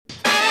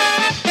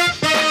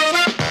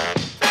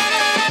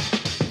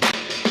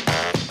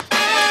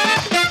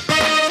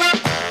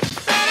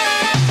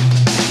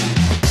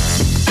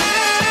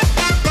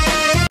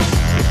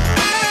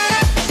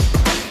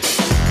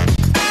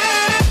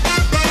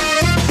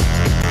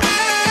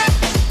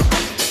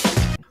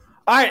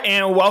All right,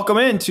 and welcome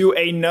into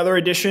another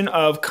edition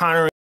of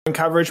Connor and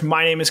Coverage.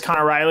 My name is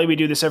Connor Riley. We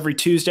do this every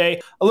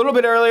Tuesday. A little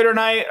bit earlier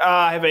tonight,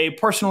 I have a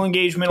personal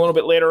engagement a little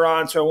bit later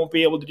on, so I won't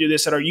be able to do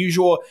this at our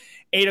usual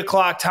 8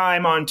 o'clock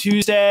time on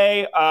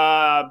Tuesday.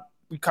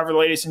 We cover the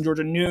latest in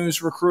Georgia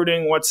news,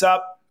 recruiting, what's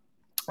up.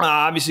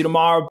 Obviously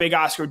tomorrow, big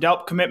Oscar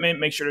Delp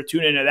commitment. Make sure to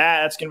tune into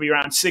that. That's going to be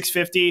around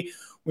 6:50.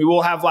 We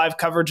will have live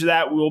coverage of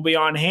that. We will be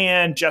on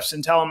hand. Jeff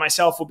Santel and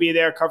myself will be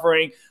there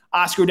covering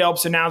Oscar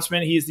Delp's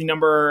announcement. He is the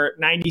number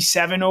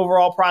 97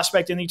 overall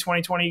prospect in the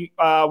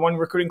 2021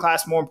 recruiting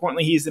class. More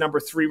importantly, he's the number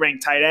 3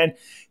 ranked tight end.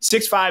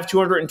 6'5",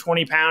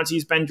 220 pounds.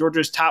 He's been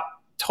Georgia's top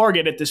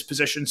target at this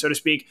position, so to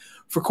speak,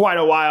 for quite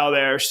a while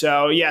there.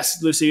 So,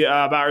 yes, Lucy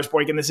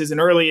Bowers-Boykin, this is an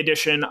early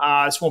edition.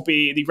 This won't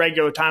be the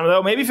regular time,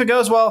 though. Maybe if it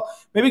goes well,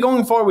 maybe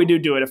going forward, we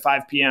do it at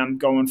 5 p.m.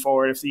 going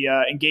forward if the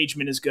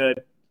engagement is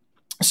good.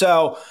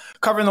 So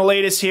covering the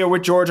latest here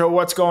with Georgia,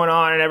 what's going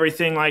on and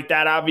everything like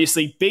that.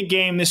 Obviously, big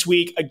game this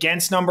week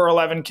against number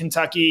 11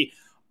 Kentucky.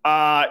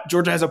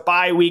 Georgia has a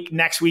bye week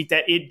next week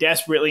that it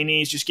desperately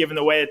needs, just given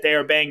the way that they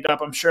are banged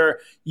up. I'm sure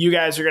you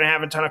guys are going to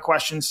have a ton of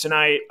questions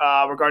tonight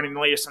regarding the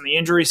latest on the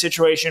injury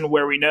situation,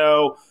 where we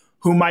know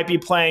who might be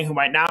playing, who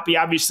might not be.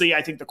 Obviously,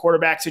 I think the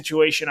quarterback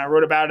situation, I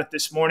wrote about it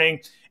this morning.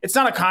 It's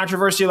not a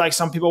controversy like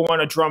some people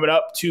want to drum it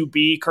up to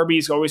be. Kirby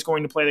is always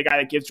going to play the guy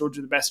that gives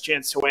Georgia the best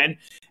chance to win.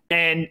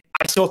 And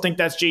I still think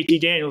that's JT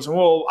Daniels. And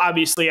we'll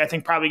obviously, I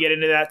think, probably get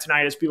into that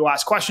tonight as people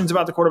ask questions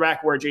about the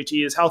quarterback, where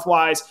JT is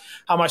health-wise,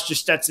 how much does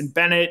Stetson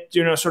Bennett,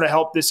 sort of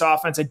help this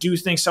offense. I do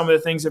think some of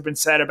the things that have been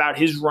said about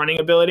his running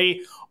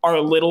ability are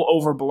a little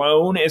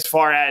overblown as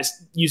far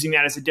as using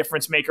that as a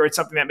difference maker. It's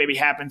something that maybe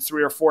happens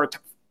 3 or 4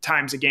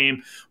 times a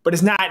game, but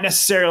it's not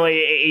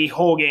necessarily a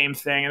whole game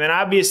thing. And then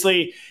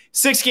obviously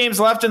 6 games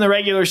left in the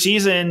regular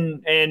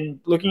season, and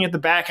looking at the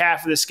back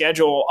half of the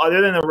schedule,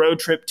 other than the road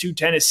trip to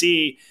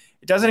Tennessee,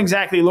 it doesn't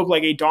exactly look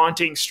like a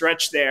daunting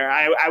stretch there.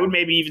 I would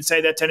maybe even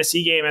say that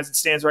Tennessee game as it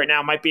stands right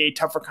now might be a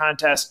tougher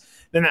contest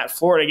than that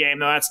Florida game.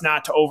 Though that's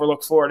not to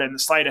overlook Florida in the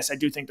slightest. I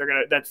do think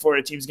that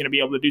Florida team is going to be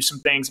able to do some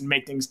things and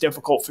make things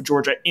difficult for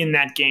Georgia in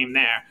that game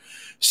there.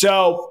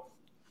 So,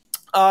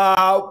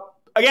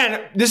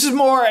 again, this is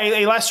more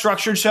a less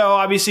structured show.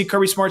 Obviously,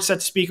 Kirby Smart's set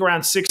to speak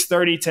around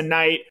 6:30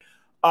 tonight,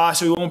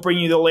 so we won't bring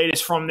you the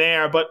latest from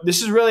there. But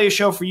this is really a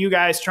show for you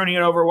guys, turning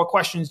it over. What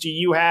questions do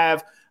you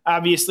have?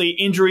 Obviously,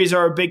 injuries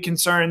are a big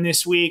concern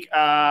this week,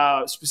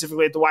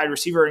 specifically at the wide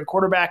receiver and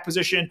quarterback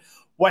position.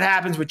 What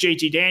happens with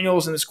JT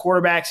Daniels in this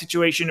quarterback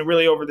situation and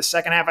really over the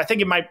second half? I think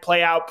it might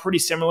play out pretty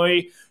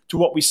similarly to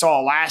what we saw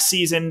last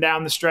season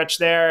down the stretch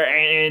there.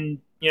 And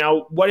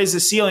what is the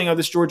ceiling of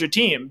this Georgia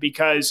team?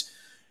 Because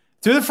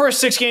through the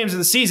first 6 games of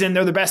the season,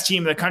 they're the best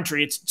team in the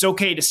country. It's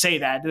okay to say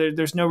that.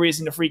 There's no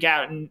reason to freak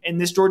out. And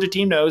this Georgia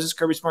team knows, as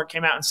Kirby Smart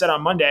came out and said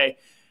on Monday,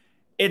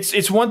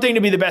 it's one thing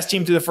to be the best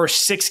team through the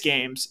first 6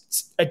 games.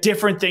 It's a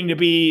different thing to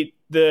be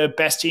the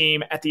best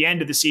team at the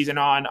end of the season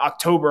on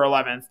October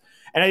 11th.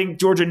 And I think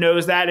Georgia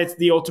knows that. It's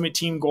the ultimate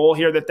team goal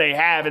here that they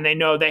have, and they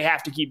know they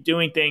have to keep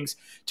doing things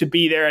to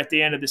be there at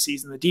the end of the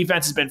season. The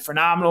defense has been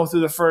phenomenal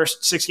through the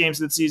first 6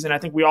 games of the season. I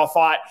think we all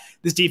thought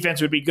this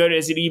defense would be good,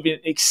 as it even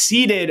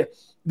exceeded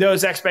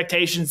those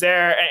expectations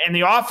there. And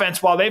the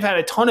offense, while they've had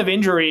a ton of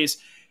injuries,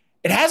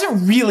 it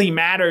hasn't really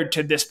mattered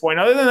to this point,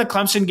 other than the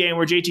Clemson game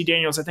where JT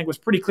Daniels, I think, was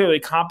pretty clearly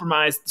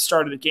compromised at the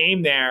start of the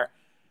game there.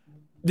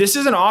 This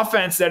is an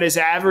offense that is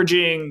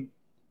averaging,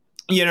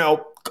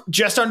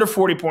 just under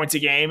 40 points a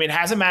game. It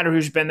hasn't mattered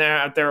who's been there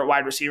out there at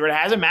wide receiver. It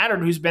hasn't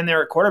mattered who's been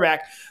there at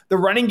quarterback. The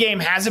running game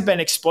hasn't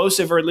been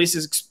explosive, or at least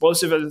as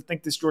explosive as I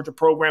think this Georgia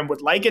program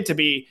would like it to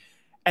be.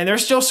 And they're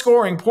still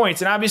scoring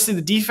points. And obviously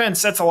the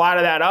defense sets a lot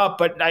of that up.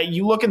 But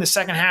you look in the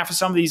second half of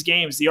some of these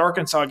games, the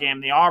Arkansas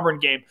game, the Auburn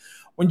game,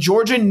 when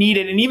Georgia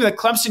needed, and even the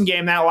Clemson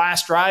game, that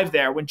last drive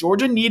there, when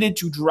Georgia needed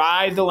to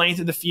drive the length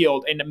of the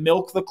field and to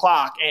milk the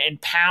clock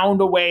and pound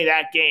away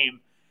that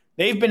game,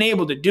 they've been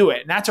able to do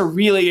it. And that's a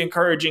really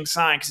encouraging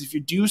sign, because if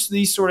you do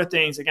these sort of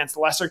things against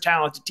lesser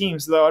talented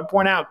teams, though I'd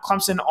point out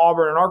Clemson,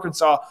 Auburn, and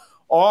Arkansas are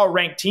all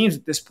ranked teams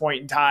at this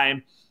point in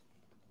time.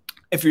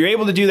 If you're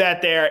able to do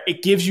that there,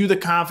 it gives you the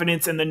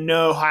confidence and the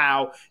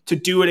know-how to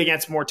do it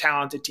against more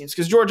talented teams.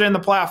 Because Georgia in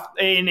the playoff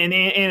and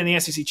in the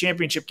SEC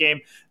championship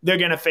game, they're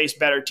going to face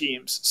better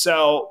teams.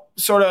 So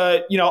sort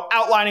of,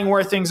 outlining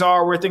where things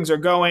are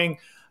going.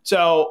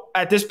 So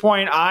at this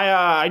point,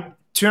 I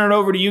turn it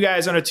over to you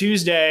guys on a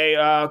Tuesday.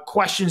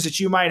 Questions that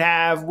you might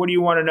have. What do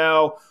you want to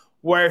know?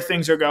 Where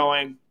things are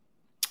going?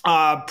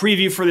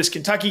 Preview for this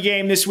Kentucky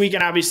game this week.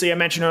 And obviously, I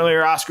mentioned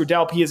earlier, Oscar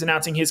Delp, he is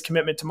announcing his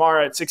commitment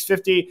tomorrow at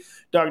 6:50.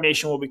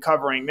 DawgNation will be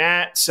covering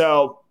that.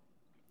 So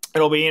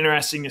it'll be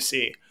interesting to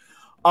see.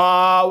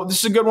 This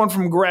is a good one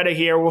from Greta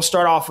here. We'll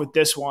start off with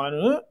this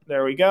one.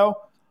 There we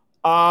go.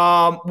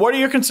 What are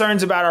your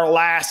concerns about our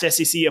last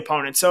SEC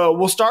opponent? So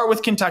we'll start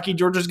with Kentucky.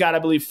 Georgia's got, I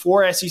believe,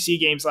 4 SEC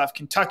games left: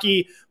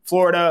 Kentucky,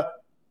 Florida,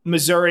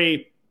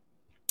 Missouri,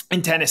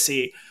 and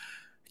Tennessee.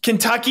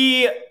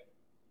 Kentucky,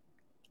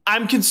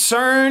 I'm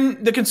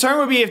concerned. The concern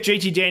would be if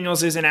JT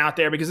Daniels isn't out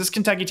there, because this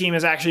Kentucky team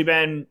has actually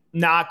been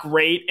not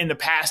great in the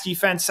pass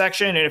defense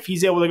section. And if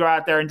he's able to go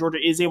out there and Georgia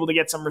is able to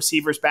get some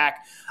receivers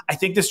back, I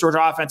think this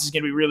Georgia offense is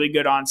going to be really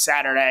good on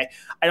Saturday.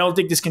 I don't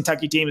think this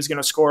Kentucky team is going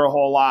to score a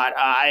whole lot.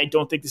 I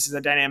don't think this is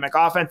a dynamic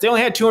offense. They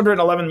only had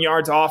 211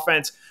 yards of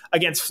offense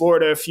against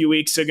Florida a few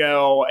weeks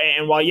ago.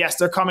 And while, yes,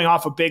 they're coming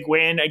off a big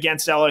win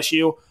against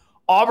LSU,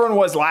 Auburn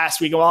was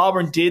last week. While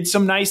Auburn did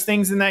some nice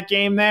things in that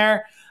game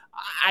there,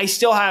 I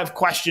still have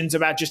questions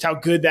about just how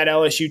good that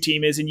LSU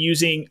team is and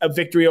using a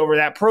victory over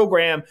that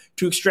program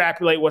to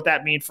extrapolate what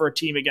that means for a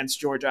team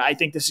against Georgia. I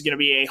think this is going to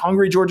be a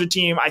hungry Georgia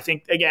team. I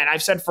think, again,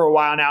 I've said for a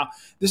while now,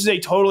 this is a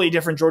totally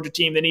different Georgia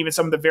team than even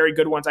some of the very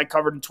good ones I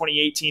covered in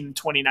 2018 and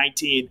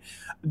 2019.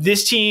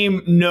 This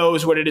team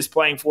knows what it is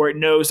playing for. It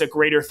knows that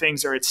greater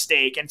things are at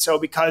stake. And so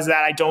because of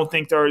that, I don't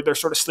think they're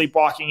sort of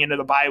sleepwalking into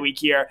the bye week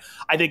here.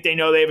 I think they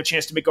know they have a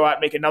chance to go out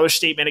and make another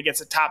statement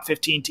against a top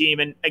 15 team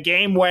in a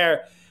game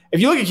where, if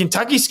you look at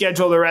Kentucky's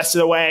schedule the rest of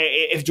the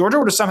way, if Georgia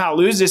were to somehow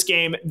lose this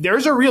game,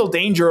 there's a real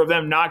danger of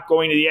them not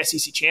going to the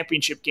SEC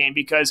championship game,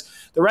 because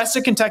the rest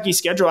of Kentucky's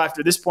schedule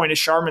after this point is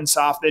Charmin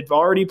soft. They've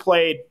already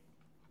played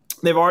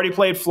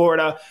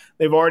Florida.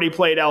 They've already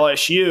played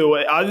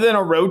LSU. Other than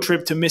a road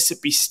trip to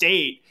Mississippi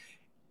State,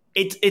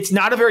 it's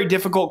not a very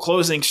difficult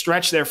closing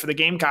stretch there for the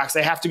Gamecocks.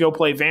 They have to go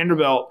play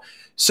Vanderbilt.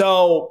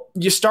 So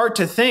you start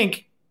to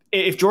think,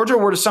 if Georgia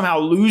were to somehow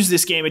lose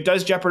this game, it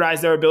does jeopardize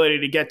their ability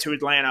to get to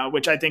Atlanta,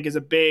 which I think is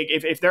a big –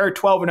 if they're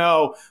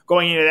 12-0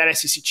 going into that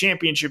SEC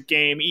championship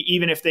game,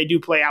 even if they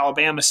do play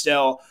Alabama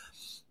still,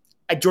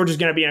 Georgia's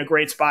going to be in a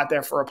great spot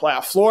there for a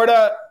playoff.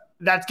 Florida,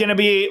 that's going to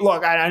be –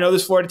 look, I know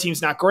this Florida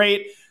team's not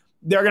great.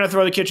 They're going to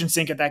throw the kitchen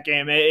sink at that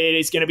game. It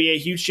is going to be a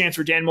huge chance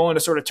for Dan Mullen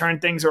to sort of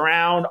turn things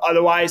around.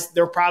 Otherwise,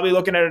 they're probably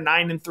looking at a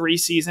 9-3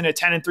 season, a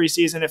 10-3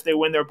 season if they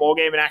win their bowl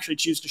game and actually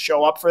choose to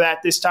show up for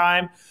that this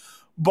time.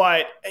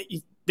 But –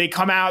 they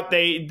come out,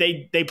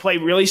 they play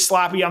really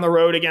sloppy on the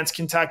road against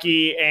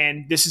Kentucky,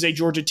 and this is a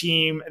Georgia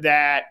team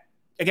that,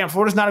 again,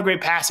 Florida's not a great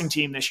passing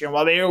team this year.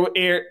 While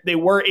they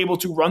were able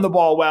to run the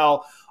ball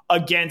well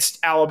against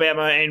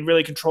Alabama and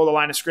really control the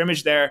line of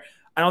scrimmage there,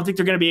 I don't think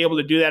they're going to be able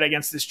to do that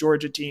against this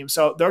Georgia team.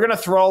 So they're going to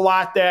throw a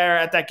lot there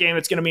at that game.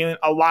 It's going to mean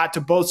a lot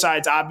to both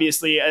sides,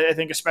 obviously. I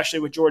think especially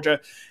with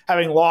Georgia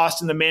having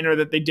lost in the manner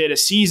that they did a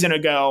season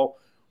ago.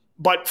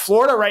 But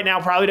Florida right now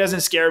probably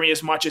doesn't scare me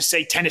as much as,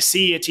 say,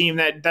 Tennessee, a team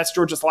that's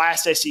Georgia's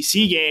last SEC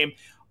game.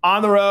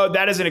 On the road,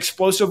 that is an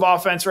explosive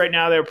offense right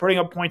now. They're putting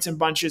up points in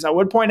bunches. I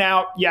would point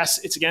out, yes,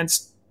 it's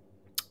against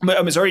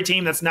a Missouri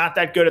team that's not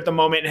that good at the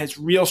moment and has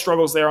real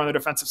struggles there on the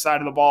defensive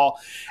side of the ball.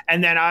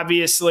 And then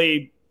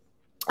obviously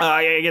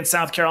against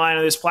South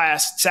Carolina this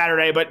past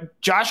Saturday. But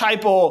Josh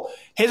Heupel,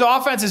 his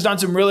offense has done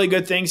some really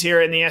good things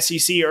here in the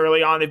SEC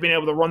early on. They've been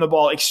able to run the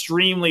ball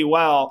extremely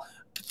well.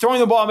 Throwing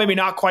the ball, maybe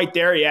not quite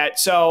there yet.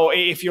 So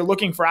if you're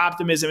looking for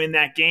optimism in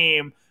that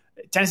game,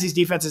 Tennessee's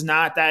defense is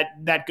not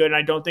that good, and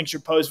I don't think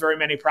should pose very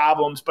many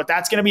problems. But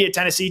that's going to be a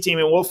Tennessee team,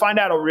 and we'll find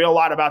out a real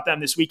lot about them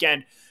this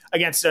weekend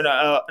against an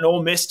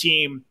Ole Miss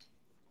team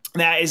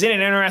that is in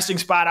an interesting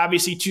spot.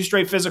 Obviously, 2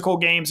 straight physical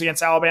games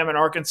against Alabama and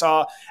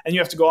Arkansas, and you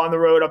have to go on the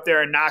road up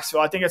there in Knoxville.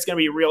 I think that's going to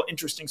be a real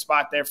interesting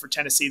spot there for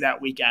Tennessee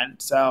that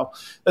weekend. So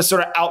let's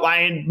sort of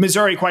outline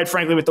Missouri, quite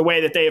frankly, with the way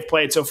that they have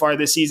played so far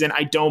this season.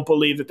 I don't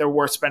believe that they're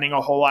worth spending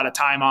a whole lot of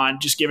time on,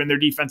 just given their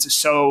defense is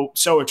so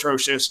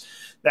atrocious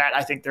that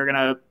I think they're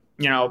going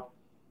to,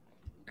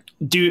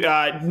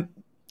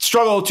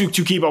 struggle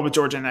to keep up with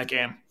Georgia in that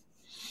game.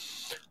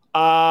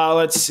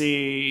 Let's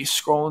see.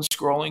 Scrolling.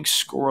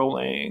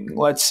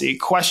 Let's see.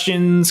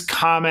 Questions,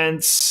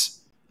 comments.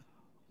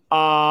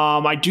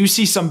 I do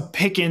see some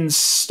Pickens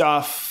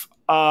stuff.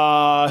 So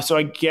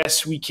I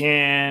guess we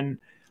can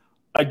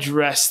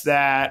address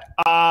that.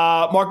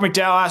 Mark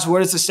McDowell asks,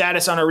 what is the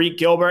status on Arik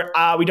Gilbert?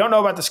 We don't know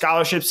about the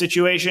scholarship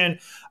situation.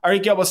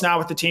 Arik Gilbert's not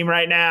with the team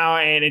right now,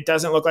 and it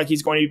doesn't look like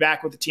he's going to be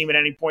back with the team at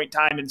any point in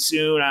time and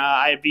soon.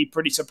 I'd be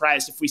pretty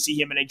surprised if we see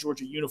him in a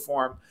Georgia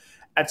uniform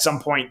at some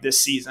point this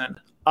season.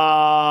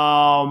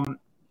 And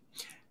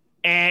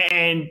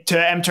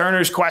to M.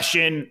 Turner's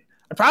question,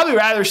 I'd probably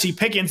rather see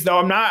Pickens, though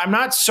I'm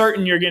not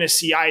certain you're going to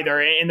see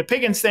either. And the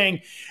Pickens thing,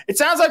 it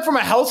sounds like from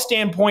a health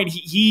standpoint,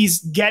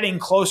 he's getting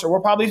closer.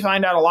 We'll probably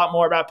find out a lot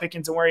more about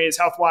Pickens and where he is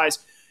health-wise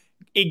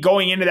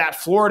going into that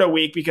Florida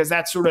week, because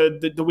that's sort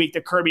of the week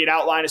that Kirby had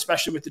outlined,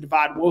 especially with the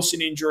Devon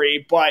Wilson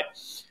injury. But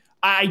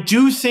I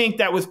do think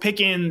that with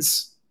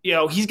Pickens,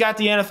 he's got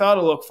the NFL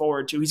to look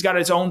forward to. He's got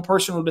his own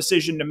personal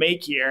decision to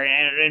make here.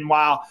 And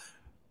while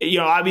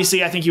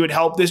obviously I think he would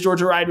help this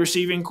Georgia wide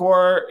receiving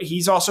core,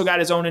 he's also got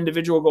his own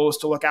individual goals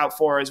to look out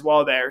for as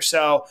well there.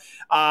 So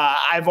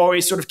I've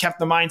always sort of kept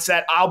the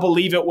mindset, I'll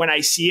believe it when I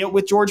see it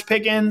with George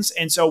Pickens.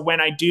 And so when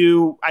I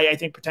do, I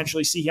think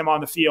potentially see him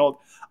on the field,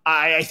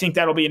 I think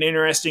that'll be an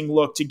interesting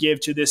look to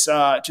give to this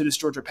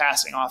Georgia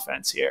passing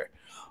offense here.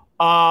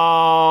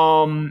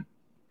 Tennille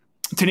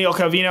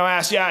Calvino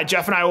asked, yeah,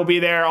 Jeff and I will be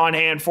there on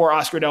hand for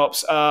Oscar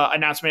Delp's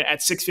announcement at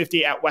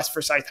 6:50 at West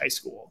Forsyth High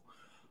School.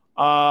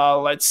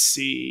 Let's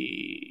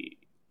see.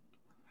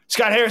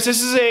 Scott Harris,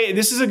 this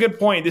is a good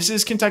point. This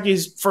is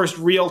Kentucky's first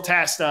real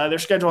test. Their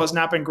schedule has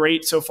not been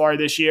great so far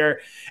this year.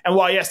 And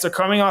while, yes, they're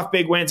coming off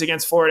big wins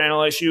against Florida and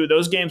LSU,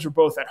 those games were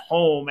both at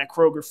home at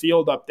Kroger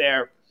Field up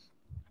there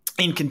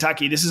in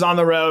Kentucky. This is on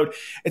the road.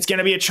 It's going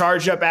to be a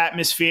charged up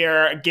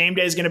atmosphere. Game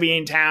day is going to be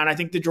in town. I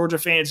think the Georgia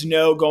fans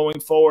know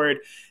going forward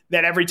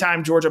that every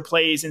time Georgia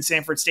plays in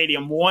Sanford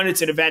Stadium, one,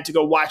 it's an event to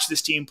go watch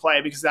this team play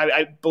because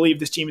I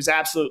believe this team is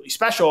absolutely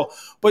special.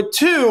 But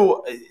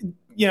two,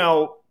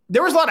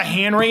 there was a lot of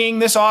hand-wringing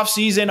this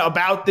offseason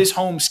about this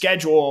home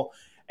schedule.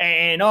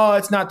 And,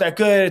 it's not that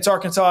good. It's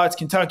Arkansas, it's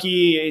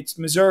Kentucky, it's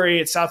Missouri,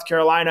 it's South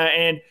Carolina.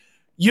 And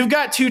you've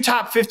got 2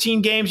 top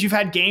 15 games. You've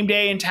had game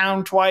day in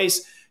town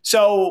twice.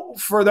 So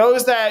for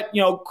those that,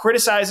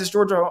 criticize this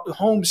Georgia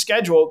home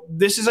schedule,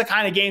 this is a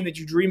kind of game that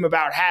you dream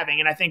about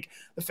having. And I think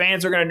the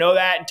fans are going to know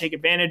that and take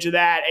advantage of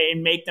that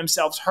and make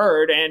themselves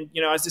heard. And,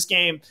 as this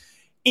game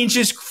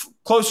inches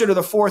closer to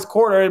the fourth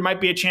quarter, it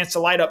might be a chance to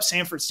light up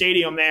Sanford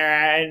Stadium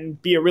there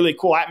and be a really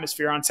cool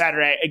atmosphere on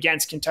Saturday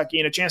against Kentucky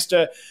and a chance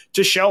to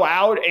show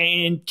out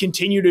and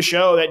continue to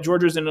show that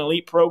Georgia's an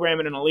elite program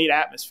and an elite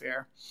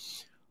atmosphere.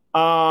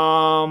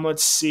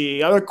 Let's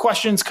see. Other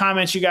questions,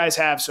 comments you guys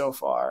have so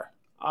far?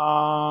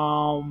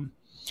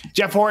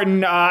 Jeff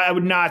Horton, I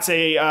would not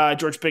say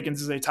George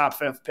Pickens is a top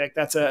 5th pick.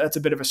 That's a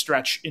bit of a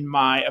stretch in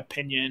my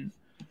opinion.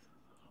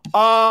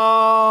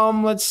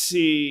 Let's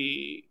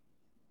see.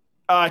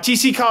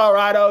 TC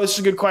Colorado, this is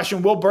a good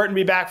question. Will Burton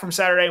be back from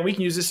Saturday? And we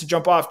can use this to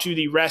jump off to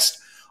the rest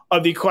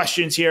of the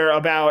questions here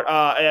about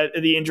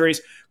the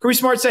injuries. Kirby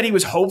Smart said he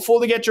was hopeful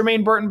to get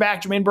Jermaine Burton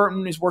back. Jermaine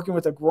Burton is working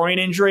with a groin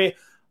injury.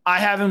 I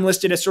have him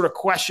listed as sort of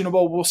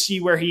questionable. We'll see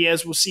where he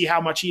is. We'll see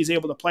how much he is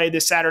able to play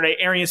this Saturday.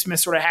 Arian Smith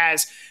sort of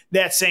has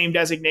that same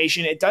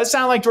designation. It does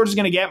sound like Georgia's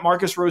going to get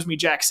Marcus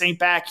Rosemy-Jack St.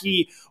 back.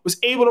 He was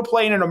able to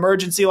play in an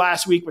emergency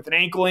last week with an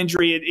ankle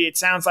injury. It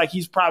sounds like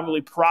he's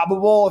probably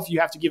probable if you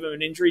have to give him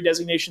an injury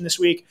designation this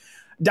week.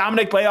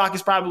 Dominic Blaylock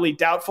is probably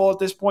doubtful at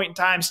this point in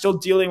time, still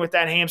dealing with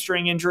that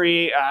hamstring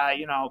injury.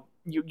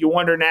 You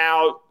wonder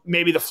now,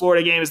 maybe the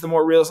Florida game is the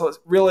more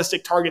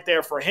realistic target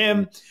there for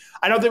him.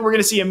 I don't think we're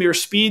going to see Amir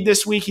Speed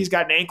this week. He's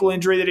got an ankle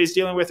injury that he's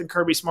dealing with, and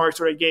Kirby Smart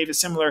sort of gave a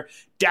similar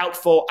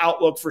doubtful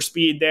outlook for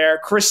Speed there.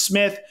 Chris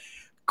Smith,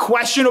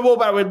 questionable,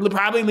 but I would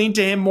probably lean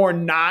to him more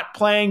not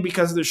playing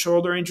because of the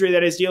shoulder injury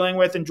that he's dealing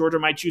with, and Georgia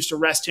might choose to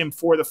rest him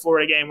for the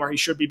Florida game where he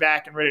should be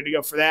back and ready to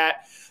go for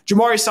that.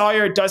 Jamari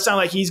Sawyer, it does sound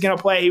like he's going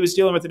to play. He was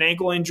dealing with an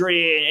ankle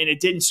injury, and it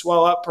didn't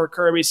swell up per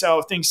Kirby,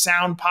 so things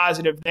sound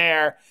positive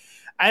there.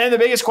 And then the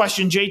biggest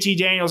question, JT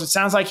Daniels, it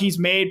sounds like he's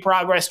made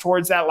progress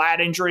towards that lat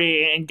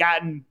injury and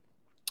gotten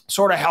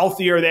sort of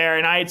healthier there.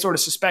 And I had sort of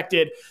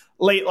suspected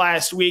late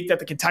last week that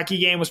the Kentucky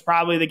game was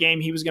probably the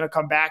game he was going to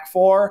come back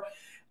for.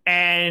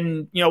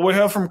 And, we'll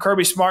hear from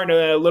Kirby Smart in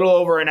a little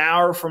over an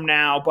hour from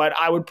now, but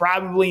I would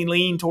probably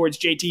lean towards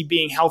JT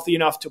being healthy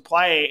enough to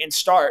play and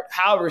start.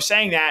 However,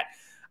 saying that,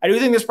 I do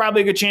think there's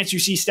probably a good chance you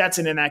see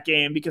Stetson in that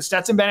game because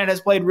Stetson Bennett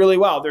has played really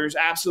well. There's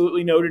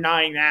absolutely no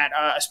denying that,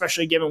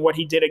 especially given what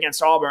he did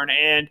against Auburn.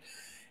 And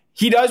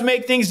he does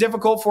make things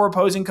difficult for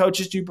opposing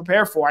coaches to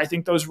prepare for. I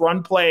think those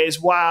run plays,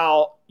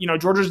 while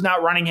Georgia's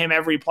not running him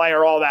every play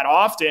or all that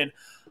often,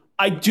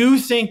 I do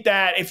think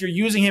that if you're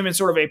using him in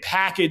sort of a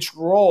packaged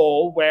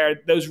role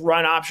where those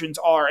run options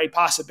are a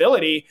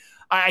possibility,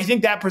 I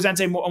think that presents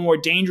a more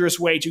dangerous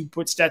way to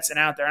put Stetson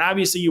out there. And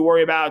obviously you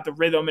worry about the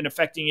rhythm and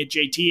affecting it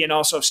JT and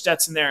also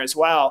Stetson there as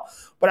well.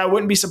 But I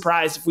wouldn't be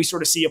surprised if we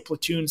sort of see a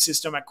platoon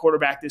system at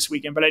quarterback this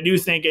weekend. But I do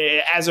think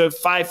as of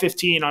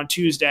 5:15 on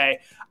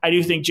Tuesday, I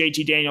do think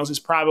JT Daniels is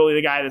probably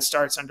the guy that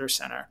starts under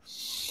center.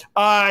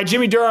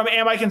 Jimmy Durham,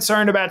 am I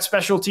concerned about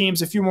special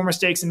teams? A few more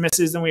mistakes and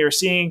misses than we are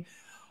seeing.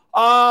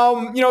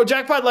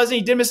 Jackpot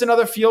Lesney did miss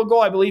another field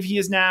goal. I believe he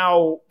is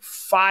now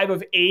 5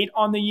 of 8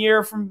 on the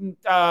year from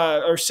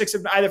or 6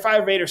 of either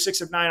 5 of 8 or 6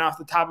 of 9 off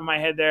the top of my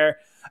head there.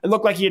 It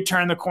looked like he had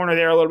turned the corner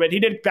there a little bit. He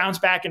did bounce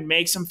back and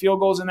make some field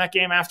goals in that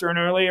game after an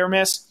earlier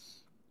miss.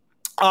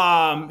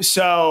 You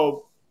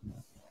see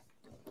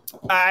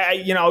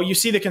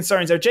the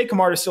concerns there. Jake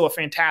Camarda is still a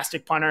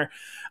fantastic punter.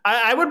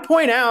 I would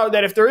point out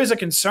that if there is a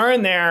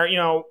concern there,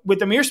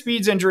 with Amir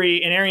Speed's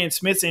injury and Arian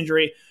Smith's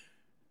injury,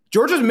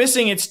 Georgia's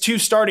missing its 2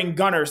 starting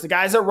gunners, the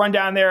guys that run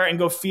down there and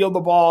go field the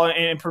ball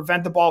and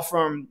prevent the ball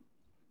from,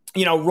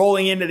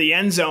 rolling into the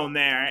end zone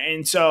there.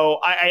 And so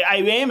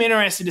I am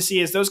interested to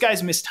see as those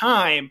guys miss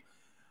time,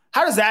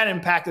 how does that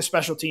impact the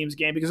special teams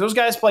game? Because those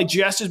guys play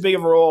just as big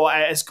of a role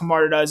as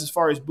Camarda does as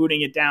far as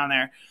booting it down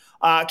there.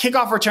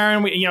 Kickoff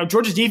return,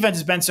 Georgia's defense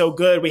has been so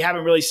good. We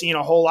haven't really seen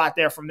a whole lot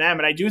there from them.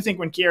 And I do think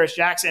when Kearis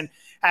Jackson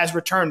has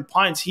returned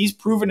punts, he's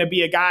proven to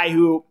be a guy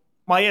who,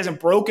 while he hasn't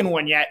broken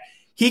one yet,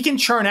 he can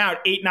churn out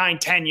 8, 9,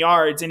 10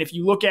 yards. And if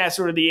you look at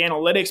sort of the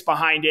analytics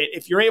behind it,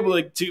 if you're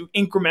able to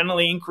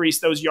incrementally increase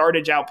those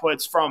yardage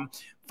outputs from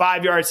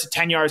 5 yards to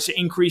 10 yards to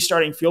increase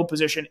starting field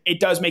position, it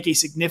does make a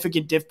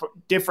significant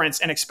difference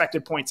in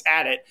expected points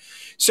added.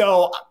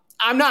 So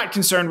I'm not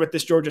concerned with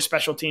this Georgia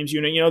special teams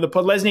unit. The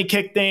Podlesny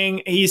kick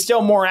thing, he's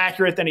still more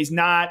accurate than he's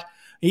not.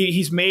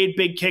 He's made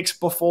big kicks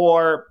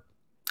before.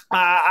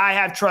 I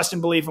have trust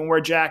and belief in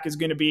where Jack is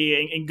going to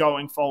be in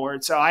going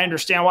forward. So I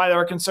understand why there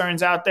are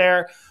concerns out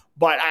there,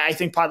 but I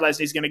think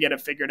Podlesny is going to get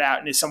it figured out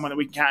and is someone that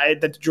we can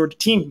count, that the Georgia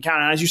team can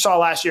count on, as you saw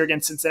last year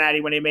against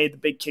Cincinnati when he made the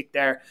big kick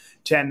there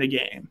to end the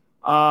game.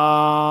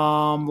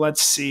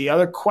 Let's see.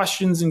 Other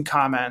questions and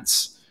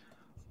comments.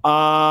 Do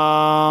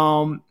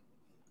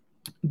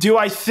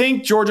I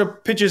think Georgia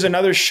pitches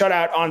another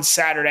shutout on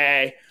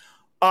Saturday?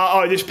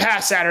 This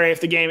past Saturday if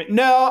the game.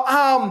 No.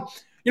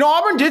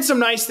 Auburn did some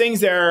nice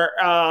things there.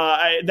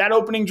 That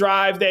opening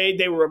drive,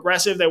 they were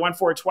aggressive. They went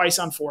for it twice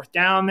on fourth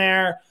down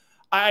there.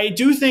 I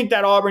do think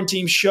that Auburn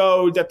team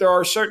showed that there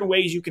are certain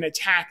ways you can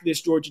attack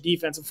this Georgia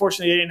defense.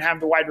 Unfortunately, they didn't have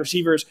the wide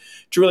receivers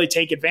to really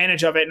take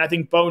advantage of it, and I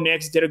think Bo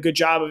Nix did a good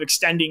job of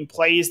extending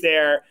plays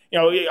there.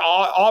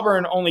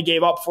 Auburn only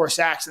gave up 4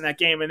 sacks in that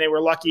game, and they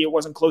were lucky it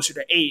wasn't closer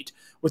to 8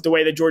 with the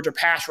way the Georgia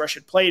pass rush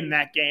had played in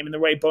that game and the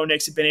way Bo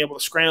Nix had been able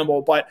to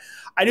scramble. But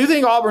I do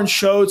think Auburn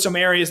showed some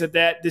areas that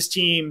this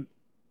team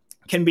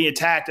can be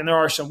attacked, and there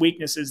are some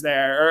weaknesses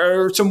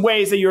there or some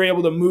ways that you're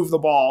able to move the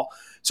ball.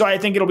 So I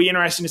think it'll be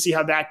interesting to see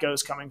how that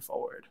goes coming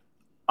forward.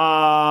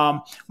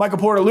 Michael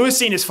Porter,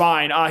 Lewis Cine is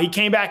fine. He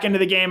came back into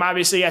the game.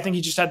 Obviously, I think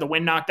he just had the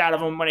wind knocked out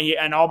of him when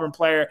an Auburn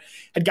player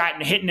had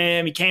gotten hitting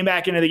him. He came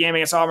back into the game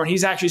against Auburn.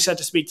 He's actually set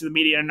to speak to the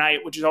media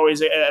tonight, which is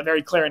always a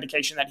very clear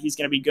indication that he's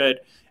going to be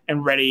good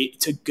and ready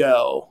to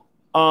go.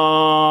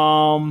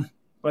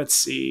 Let's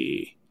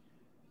see.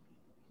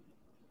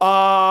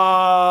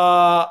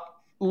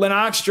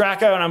 Lennox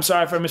Draco, and I'm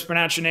sorry if I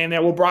mispronounced your name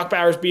there. Will Brock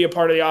Bowers be a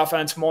part of the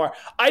offense more?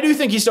 I do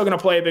think he's still going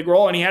to play a big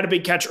role, and he had a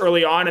big catch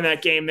early on in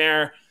that game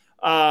there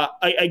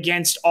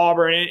against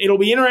Auburn. And it'll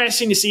be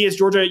interesting to see as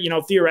Georgia,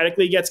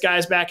 theoretically gets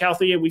guys back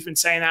healthy. We've been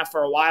saying that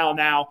for a while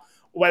now,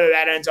 whether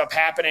that ends up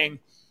happening.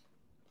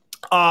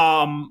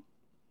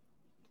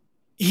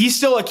 He's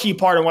still a key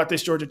part of what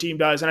this Georgia team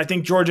does. And I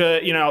think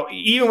Georgia,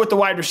 even with the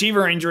wide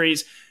receiver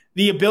injuries,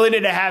 the ability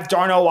to have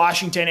Darnell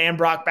Washington and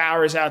Brock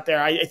Bowers out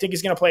there, I think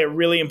is going to play a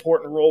really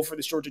important role for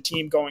this Georgia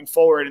team going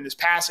forward in this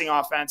passing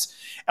offense.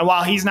 And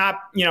while he's not,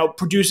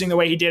 producing the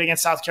way he did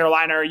against South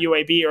Carolina or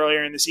UAB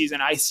earlier in the season,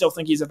 I still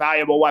think he's a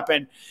valuable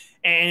weapon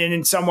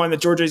and someone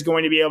that Georgia is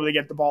going to be able to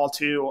get the ball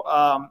to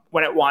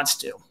when it wants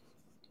to.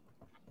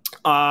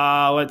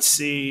 Let's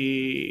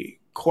see.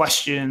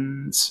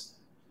 Questions.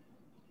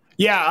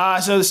 Yeah,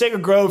 so the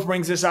Sacred Grove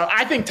brings this up.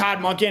 I think Todd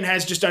Monken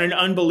has just done an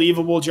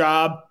unbelievable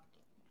job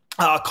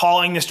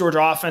calling this Georgia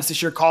offense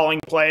this year, calling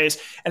plays.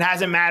 It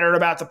hasn't mattered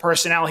about the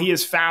personnel. He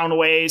has found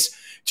ways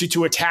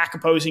to attack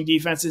opposing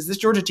defenses. This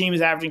Georgia team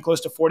is averaging close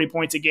to 40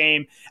 points a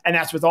game, and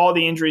that's with all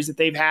the injuries that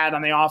they've had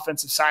on the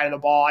offensive side of the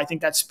ball. I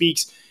think that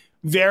speaks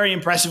very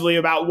impressively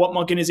about what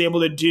Monken is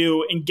able to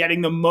do in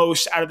getting the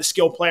most out of the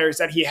skill players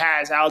that he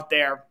has out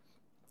there.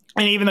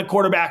 And even the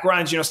quarterback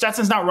runs,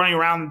 Stetson's not running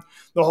around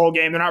the whole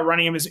game. They're not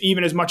running him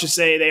even as much as,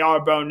 say, they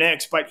are Bo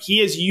Nix. But he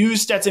has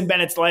used Stetson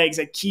Bennett's legs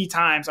at key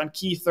times on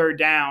key third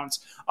downs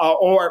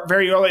or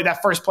very early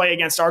that first play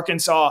against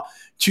Arkansas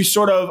to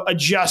sort of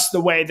adjust the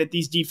way that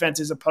these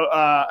defenses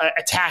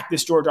attack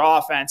this Georgia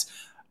offense.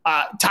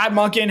 Todd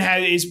Monken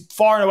is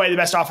far and away the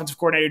best offensive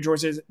coordinator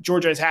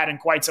Georgia has had in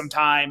quite some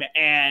time.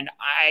 And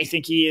I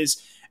think he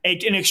is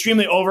an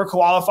extremely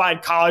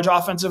overqualified college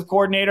offensive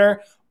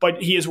coordinator, but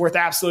he is worth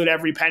absolute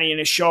every penny and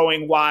is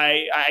showing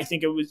why I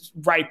think it was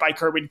right by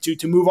Kirby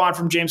to move on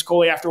from James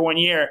Coley after 1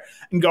 year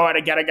and go out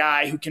and get a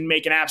guy who can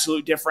make an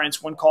absolute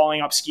difference when calling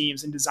up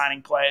schemes and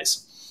designing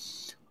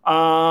plays.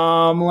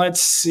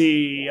 Let's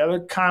see.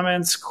 Other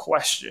comments,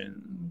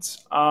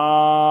 questions.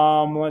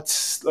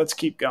 Let's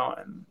keep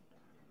going.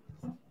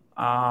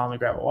 Let me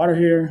grab a water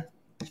here.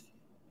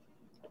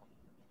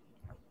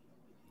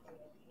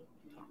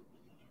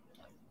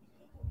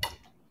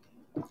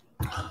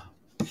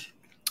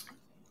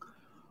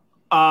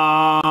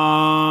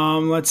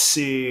 Let's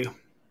see.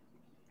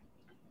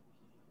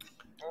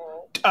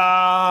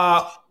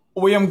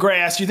 William Gray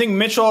asks, do you think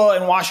Mitchell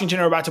and Washington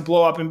are about to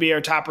blow up and be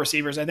our top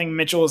receivers? I think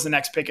Mitchell is the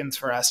next Pickens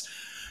for us.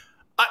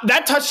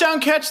 That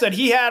touchdown catch that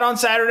he had on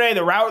Saturday,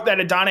 the route that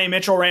Adonai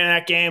Mitchell ran in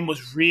that game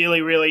was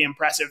really, really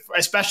impressive,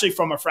 especially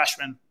from a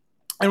freshman.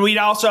 And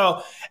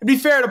it'd be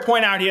fair to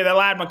point out here that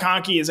Ladd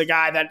McConkey is a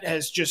guy that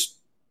has just,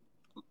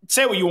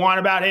 say what you want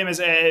about him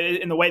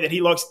in the way that he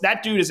looks.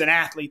 That dude is an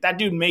athlete. That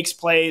dude makes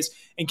plays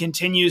and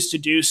continues to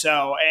do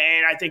so.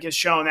 And I think has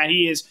shown that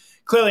he is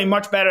clearly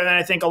much better than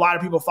I think a lot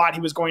of people thought he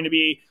was going to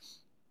be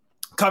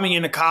coming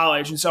into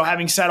college. And so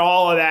having said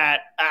all of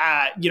that,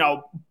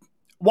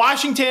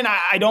 Washington,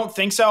 I don't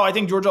think so. I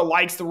think Georgia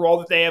likes the role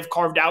that they have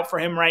carved out for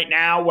him right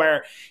now,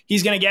 where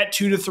he's going to get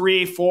 2 to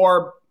 3,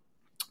 4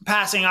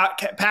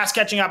 pass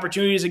catching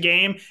opportunities a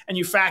game, and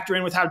you factor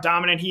in with how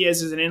dominant he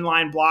is as an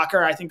inline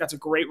blocker. I think that's a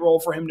great role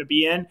for him to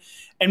be in.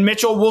 And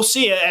Mitchell, we'll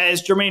see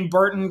as Jermaine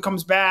Burton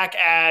comes back,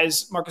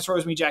 as Marcus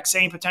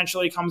Rosemy-Jacksaint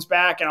potentially comes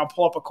back. And I'll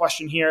pull up a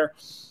question here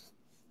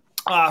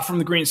from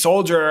the Green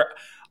Soldier.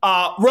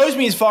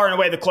 Rosemy is far and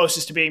away the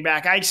closest to being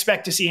back. I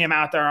expect to see him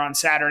out there on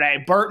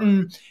Saturday.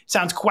 Burton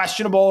sounds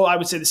questionable. I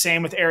would say the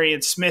same with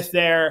Arian Smith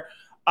there.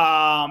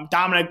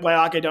 Dominic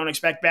Blaylock, I don't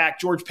expect back.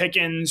 George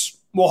Pickens,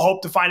 we'll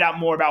hope to find out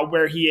more about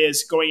where he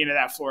is going into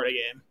that Florida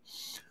game.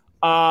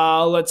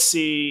 Let's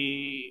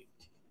see.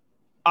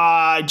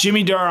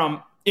 Jimmy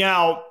Durham.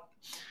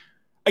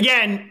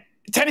 Again,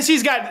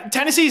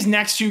 Tennessee's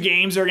next 2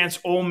 games are against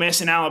Ole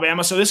Miss and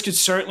Alabama, so this could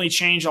certainly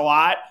change a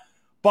lot.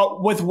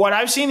 But with what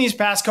I've seen these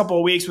past couple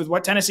of weeks, with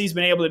what Tennessee's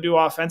been able to do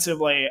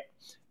offensively,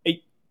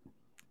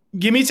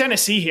 give me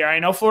Tennessee here. I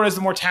know Florida's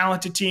the more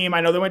talented team.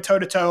 I know they went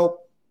toe-to-toe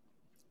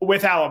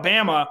with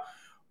Alabama.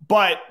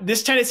 But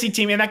this Tennessee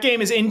team, and that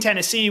game is in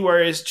Tennessee,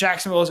 whereas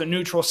Jacksonville is a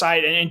neutral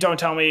site, and don't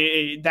tell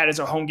me that is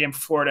a home game for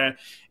Florida,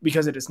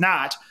 because it is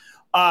not.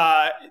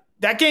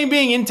 That game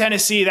being in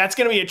Tennessee, that's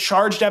going to be a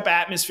charged-up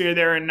atmosphere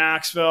there in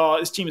Knoxville.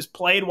 This team has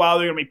played well.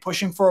 They're going to be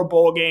pushing for a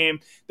bowl game.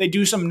 They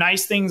do some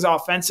nice things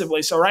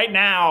offensively. So right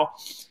now,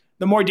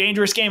 the more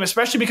dangerous game,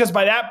 especially because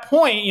by that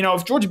point,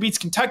 if Georgia beats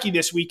Kentucky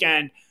this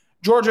weekend,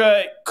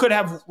 Georgia could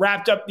have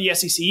wrapped up the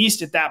SEC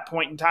East at that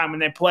point in time when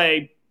they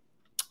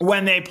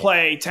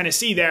play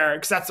Tennessee there,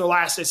 because that's their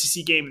last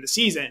SEC game of the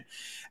season.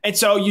 And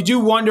so you do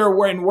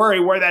wonder and worry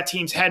where that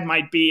team's head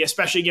might be,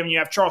 especially given you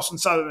have Charleston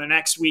Southern the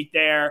next week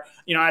there.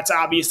 That's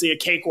obviously a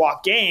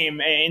cakewalk game.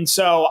 And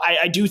so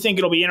I do think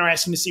it'll be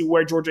interesting to see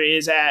where Georgia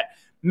is at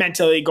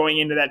mentally going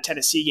into that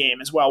Tennessee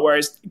game as well.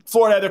 Whereas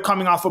Florida, they're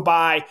coming off a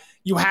bye.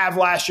 You have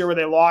last year where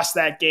they lost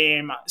that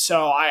game.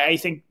 So I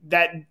think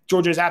that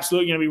Georgia is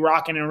absolutely going to be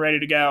rocking and ready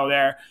to go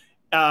there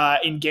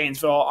in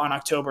Gainesville on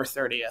October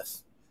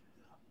 30th.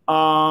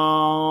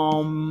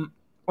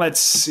 Let's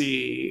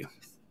see.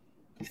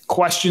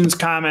 Questions,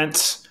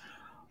 comments.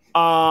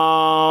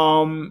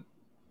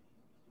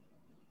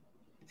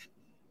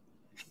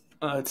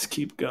 Let's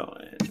keep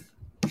going.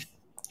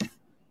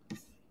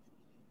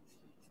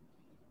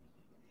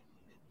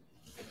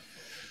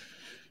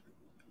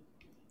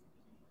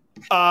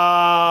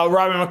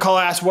 Robin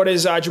McCullough asked, what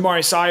is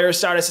Jamari Sawyer's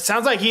status? It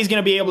sounds like he's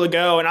going to be able to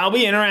go, and I'll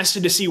be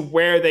interested to see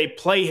where they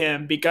play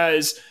him,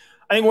 because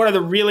I think one of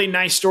the really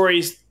nice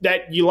stories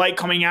that you like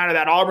coming out of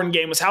that Auburn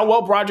game was how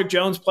well Broderick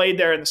Jones played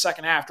there in the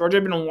second half. Georgia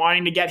had been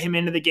wanting to get him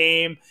into the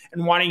game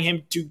and wanting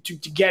him to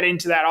get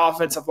into that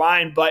offensive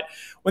line. But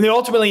when they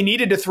ultimately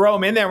needed to throw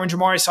him in there when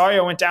Jamari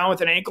Sawyer went down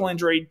with an ankle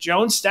injury,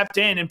 Jones stepped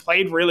in and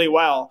played really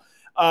well.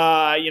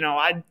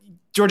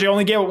 Georgia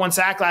only gave it 1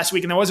 sack last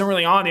week, and that wasn't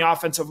really on the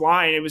offensive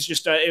line. It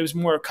was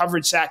more a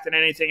coverage sack than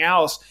anything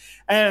else.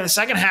 And in the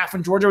second half,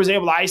 when Georgia was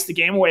able to ice the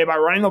game away by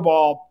running the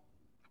ball,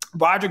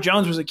 Broderick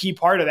Jones was a key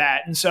part of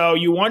that. And so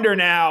you wonder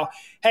now,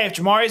 hey, if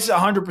Jamari's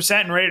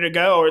 100% and ready to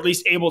go, or at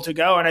least able to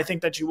go, and I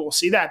think that you will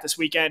see that this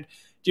weekend,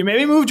 do you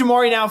maybe move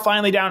Jamari now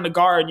finally down to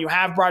guard, and you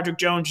have Broderick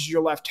Jones as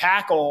your left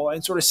tackle,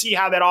 and sort of see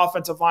how that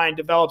offensive line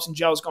develops and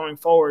gels going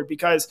forward?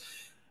 Because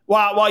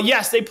while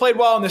yes, they played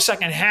well in the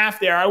second half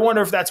there, I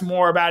wonder if that's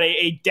more about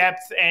a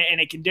depth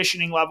and a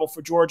conditioning level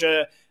for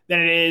Georgia than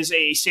it is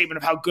a statement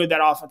of how good that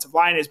offensive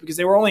line is, because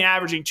they were only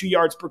averaging 2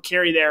 yards per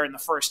carry there in the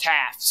first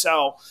half.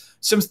 So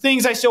some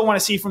things I still want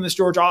to see from this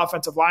Georgia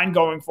offensive line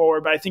going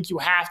forward, but I think you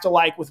have to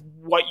like with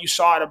what you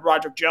saw out of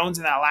Broderick Jones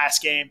in that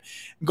last game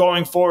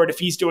going forward. If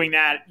he's doing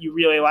that, you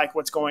really like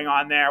what's going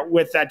on there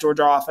with that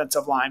Georgia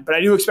offensive line. But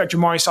I do expect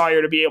Jamari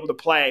Sawyer to be able to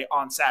play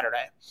on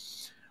Saturday.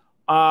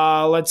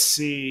 Let's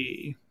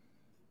see.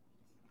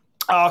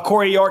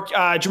 Corey York,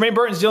 Jermaine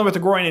Burton's dealing with a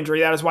groin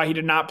injury. That is why he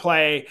did not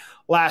play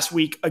last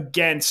week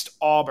against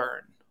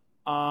Auburn.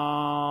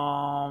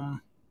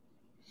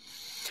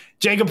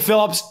 Jacob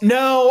Phillips.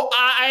 No,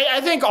 I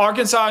think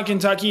Arkansas and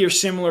Kentucky are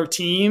similar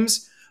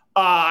teams.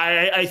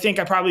 I think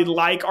I probably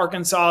like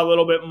Arkansas a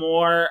little bit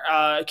more.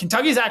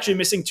 Kentucky is actually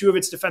missing 2 of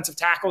its defensive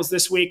tackles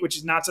this week, which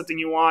is not something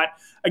you want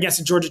against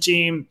a Georgia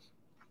team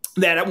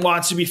that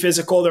wants to be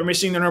physical. They're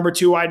missing their number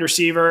 2 wide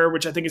receiver,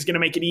 which I think is going to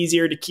make it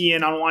easier to key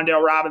in on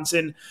Wan'Dale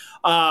Robinson.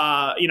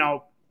 I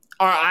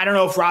don't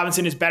know if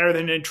Robinson is better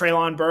than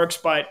Treylon Burks,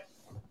 but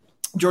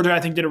Georgia, I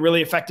think, did a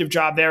really effective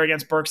job there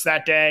against Burks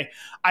that day.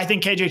 I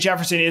think KJ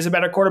Jefferson is a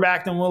better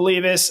quarterback than Will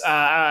Levis.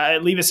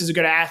 Levis is a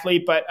good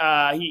athlete, but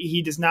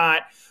he does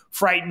not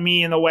frighten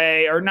me in the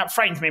way, or not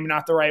frightens, maybe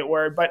not the right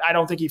word, but I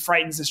don't think he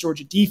frightens this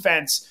Georgia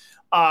defense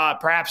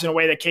perhaps in a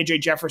way that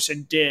KJ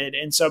Jefferson did.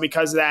 And so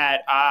because of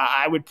that,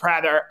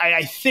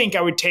 I think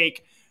I would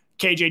take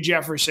KJ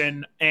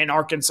Jefferson and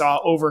Arkansas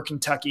over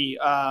Kentucky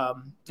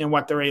and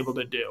what they're able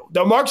to do.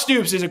 Though Mark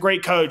Stoops is a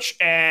great coach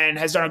and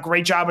has done a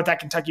great job with that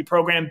Kentucky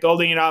program,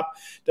 building it up,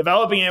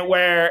 developing it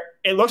where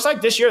it looks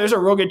like this year there's a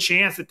real good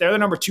chance that they're the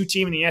number 2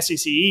 team in the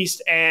SEC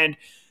East. And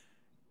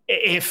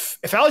if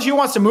LSU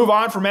wants to move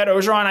on from Ed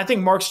Ogeron, I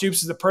think Mark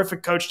Stoops is the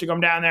perfect coach to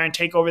come down there and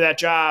take over that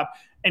job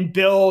and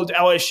build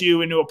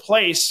LSU into a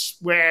place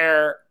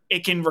where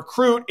it can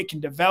recruit, it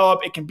can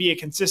develop, it can be a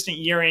consistent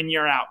year in,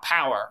 year out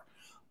power.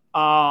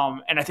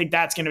 And I think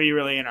that's going to be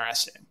really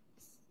interesting.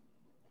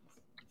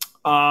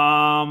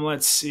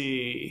 Let's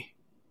see.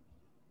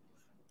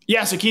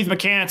 Yeah, so Keith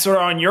McCann, sort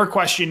of on your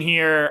question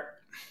here,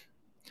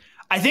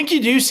 I think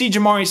you do see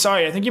Jamari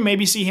Sawyer. I think you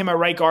maybe see him at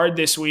right guard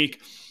this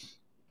week.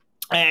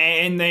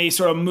 and they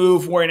sort of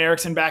move Warren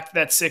Erickson back to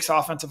that 6th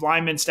offensive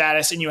lineman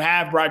status, and you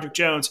have Broderick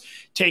Jones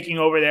taking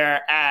over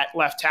there at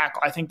left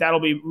tackle. I think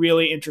that'll be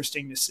really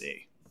interesting to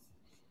see.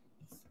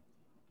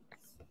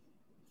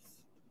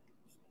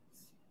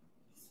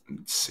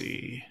 Let's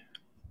see.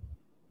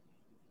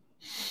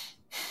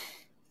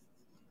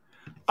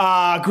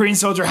 Green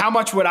Soldier, how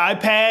much would I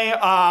pay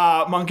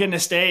Monken to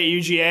stay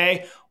at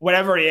UGA?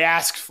 Whatever he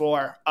asks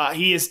for.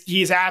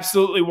 He's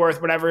absolutely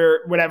worth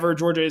whatever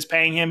Georgia is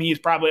paying him. He's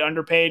probably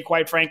underpaid,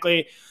 quite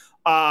frankly,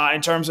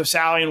 in terms of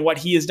salary and what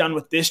he has done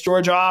with this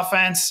Georgia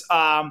offense.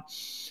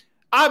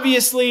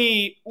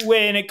 Obviously,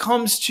 when it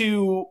comes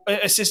to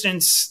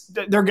assistants,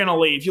 they're going to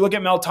leave. You look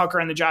at Mel Tucker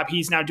and the job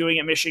he's now doing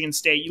at Michigan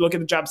State. You look at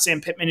the job Sam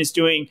Pittman is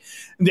doing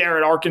there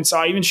at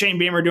Arkansas. Even Shane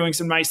Beamer doing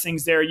some nice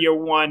things there year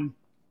one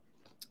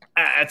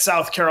at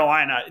South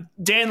Carolina.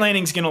 Dan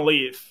Lanning's going to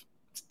leave.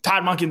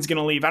 Todd Monken's going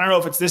to leave. I don't know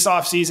if it's this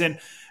offseason.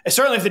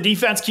 Certainly, if the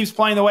defense keeps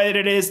playing the way that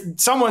it is,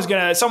 someone's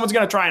going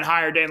to try and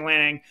hire Dan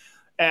Lanning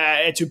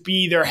to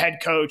be their head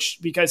coach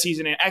because he's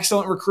an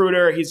excellent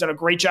recruiter. He's done a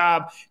great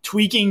job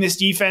tweaking this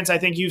defense. I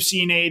think you've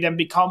seen them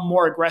become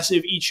more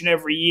aggressive each and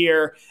every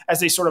year as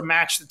they sort of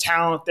match the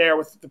talent there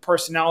with the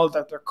personnel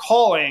that they're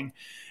calling.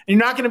 And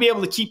you're not going to be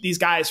able to keep these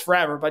guys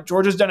forever. But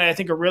Georgia's done, I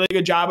think, a really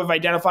good job of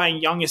identifying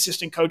young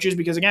assistant coaches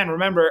because, again,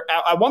 remember,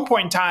 at one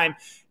point in time,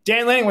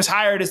 Dan Lanning was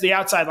hired as the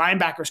outside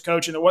linebackers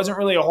coach, and there wasn't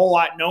really a whole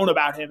lot known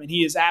about him. And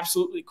he has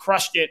absolutely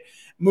crushed it,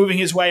 moving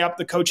his way up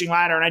the coaching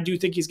ladder. And I do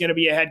think he's going to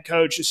be a head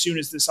coach as soon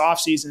as this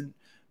offseason.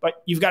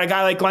 But you've got a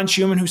guy like Glenn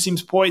Schumann who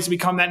seems poised to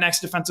become that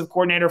next defensive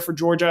coordinator for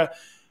Georgia.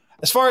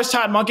 As far as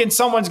Todd Monken,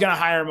 someone's going to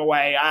hire him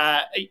away.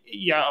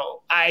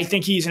 I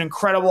think he's an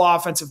incredible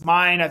offensive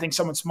mind. I think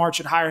someone smart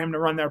should hire him to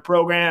run their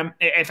program.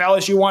 If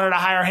LSU wanted to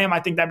hire him,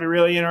 I think that'd be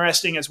really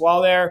interesting as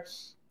well there,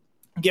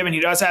 given he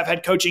does have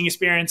head coaching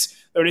experience,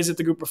 though it is at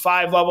the group of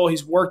 5 level.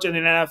 He's worked in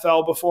an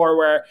NFL before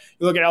where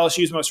you look at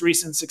LSU's most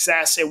recent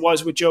success. It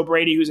was with Joe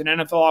Brady, who's an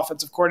NFL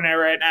offensive coordinator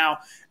right now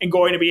and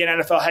going to be an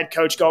NFL head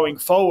coach going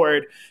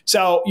forward.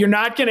 So you're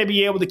not going to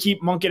be able to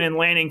keep Monken and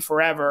Lanning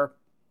forever.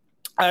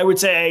 I would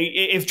say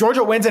if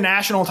Georgia wins a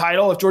national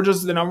title, if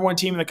Georgia's the number 1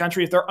 team in the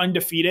country, if they're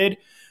undefeated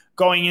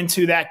going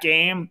into that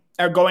game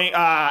or coming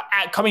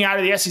out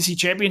of the SEC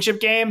championship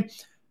game,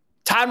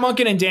 Todd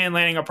Monken and Dan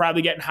Lanning are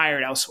probably getting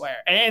hired elsewhere.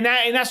 And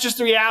that's just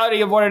the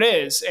reality of what it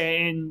is.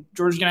 And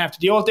Georgia's going to have to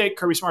deal with it.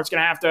 Kirby Smart's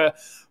going to have to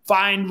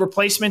find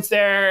replacements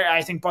there.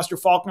 I think Buster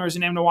Faulkner is a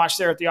name to watch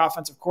there at the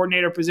offensive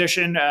coordinator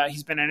position.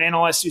 He's been an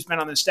analyst who's been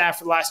on the staff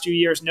for the last 2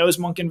 years, knows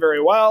Monken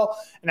very well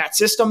and that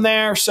system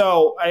there.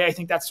 So I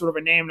think that's sort of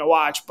a name to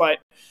watch. But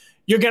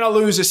you're going to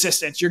lose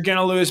assistants. You're going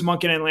to lose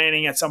Monken and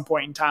Lanning at some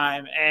point in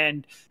time.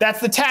 And that's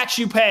the tax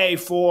you pay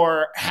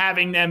for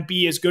having them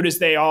be as good as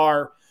they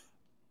are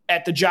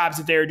at the jobs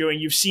that they're doing.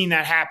 You've seen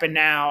that happen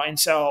now. And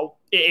so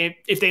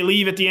if they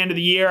leave at the end of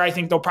the year, I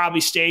think they'll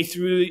probably stay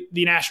through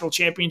the national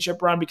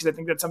championship run because I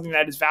think that's something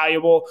that is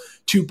valuable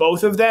to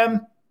both of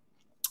them.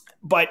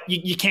 But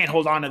you can't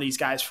hold on to these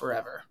guys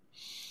forever.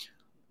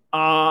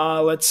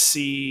 Let's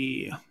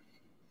see.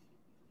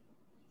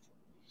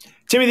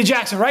 Timothy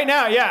Jackson, right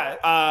now,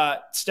 yeah.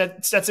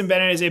 Stetson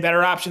Bennett is a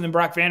better option than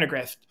Brock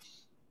Vandagriff.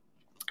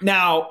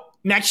 Now,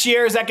 next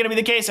year, is that going to be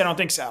the case? I don't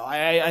think so.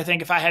 I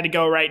think if I had to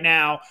go right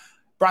now,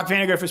 Brock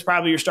Vandagriff is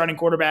probably your starting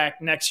quarterback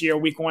next year,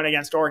 week 1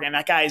 against Oregon.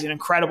 That guy is an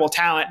incredible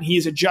talent, and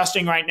he's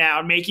adjusting right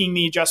now, making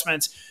the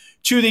adjustments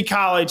to the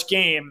college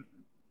game.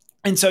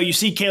 And so you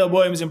see Caleb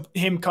Williams and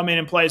him come in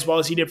and play as well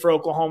as he did for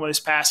Oklahoma this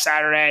past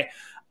Saturday.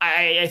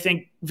 I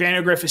think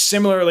Vandagriff is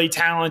similarly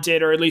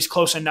talented, or at least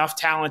close enough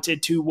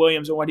talented to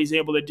Williams and what he's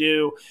able to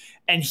do.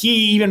 And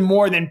he, even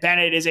more than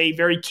Bennett, is a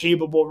very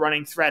capable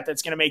running threat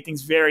that's going to make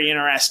things very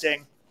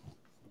interesting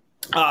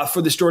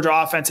for this Georgia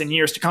offense in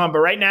years to come. But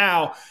right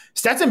now,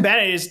 Stetson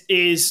Bennett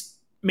is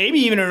maybe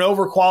even an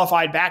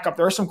overqualified backup.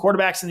 There are some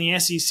quarterbacks in the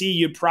SEC.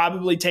 You'd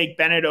probably take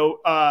Bennett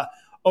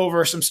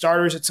over some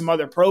starters at some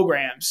other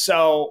programs.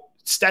 So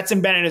Stetson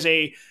Bennett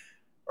is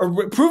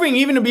proving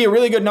even to be a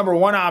really good number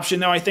 1 option,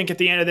 though I think at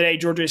the end of the day,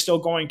 Georgia is still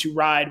going to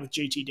ride with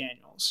JT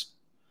Daniels.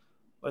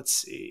 Let's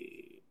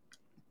see.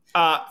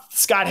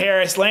 Scott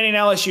Harris, landing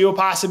LSU, a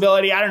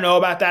possibility. I don't know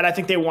about that. I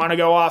think they want to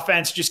go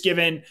offense just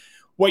given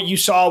what you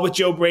saw with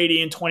Joe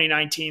Brady in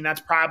 2019.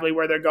 That's probably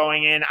where they're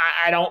going in.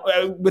 I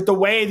don't, with the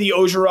way the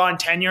Orgeron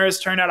tenure has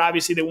turned out,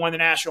 obviously they won the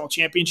national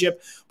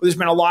championship, but there's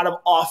been a lot of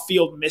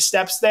off-field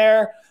missteps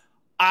there.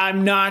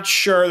 I'm not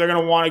sure they're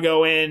going to want to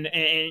go in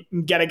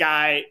and get a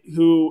guy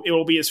who it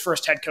will be his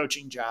first head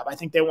coaching job. I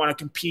think they want to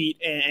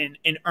compete and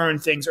earn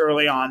things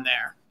early on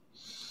there.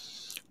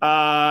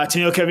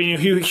 Tennille Cavino,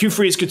 Hugh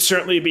Freeze could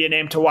certainly be a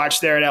name to watch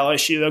there at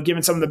LSU, though,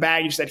 given some of the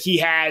baggage that he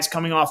has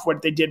coming off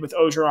what they did with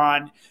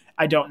Orgeron.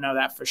 I don't know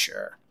that for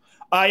sure.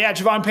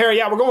 Javon Perry,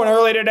 we're going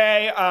early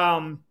today.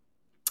 I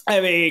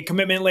have a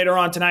commitment later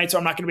on tonight, so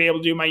I'm not going to be able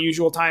to do my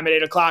usual time at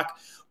 8 o'clock.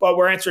 But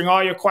we're answering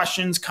all your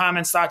questions,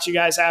 comments, thoughts you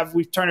guys have.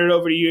 We've turned it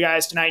over to you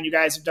guys tonight, and you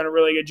guys have done a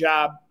really good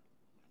job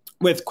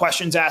with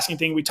questions asking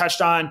things. We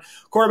touched on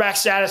quarterback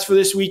status for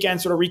this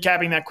weekend, sort of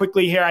recapping that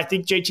quickly here. I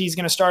think JT is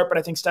going to start, but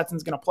I think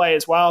Stetson's going to play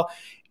as well.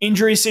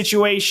 Injury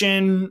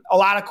situation, a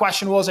lot of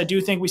questionables. I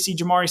do think we see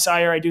Jamari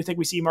Sire. I do think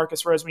we see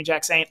Marcus Rosemary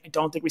Jack Saint. I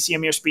don't think we see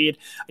Amir Speed.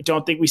 I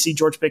don't think we see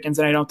George Pickens,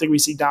 and I don't think we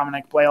see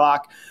Dominic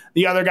Blaylock.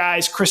 The other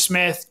guys, Chris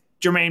Smith,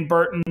 Jermaine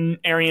Burton,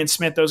 Arian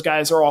Smith, those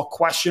guys are all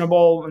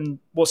questionable, and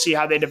we'll see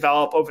how they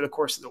develop over the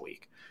course of the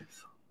week.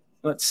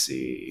 Let's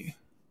see.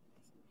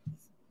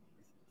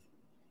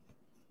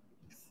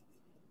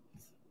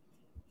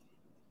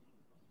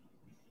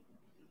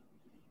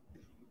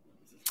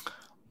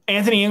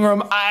 Anthony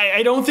Ingram,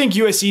 I don't think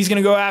USC is going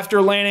to go after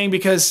Lanning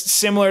because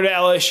similar to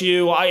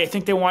LSU, I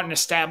think they want an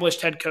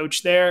established head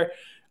coach there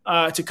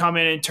to come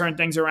in and turn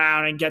things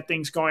around and get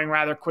things going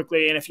rather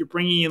quickly. And if you're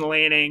bringing in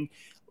Lanning,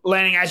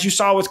 as you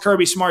saw with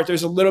Kirby Smart,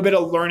 there's a little bit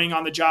of learning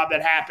on the job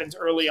that happens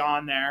early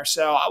on there.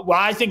 So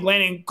while I think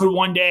Lanning could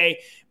one day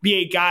be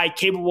a guy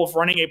capable of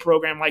running a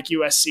program like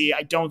USC,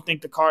 I don't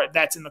think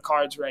that's in the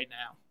cards right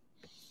now.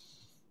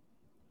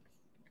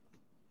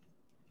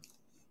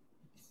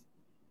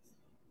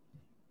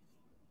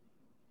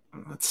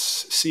 Let's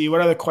see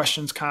what other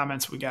questions,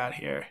 comments we got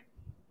here.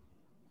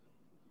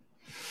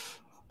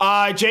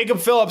 Jacob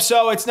Phillips.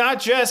 So it's not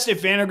just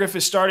if Vandergriff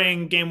is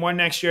starting game 1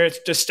 next year, it's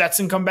does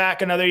Stetson come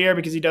back another year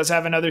because he does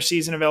have another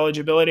season of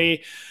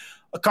eligibility.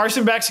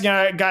 Carson Beck's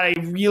got a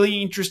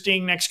really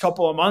interesting next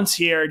couple of months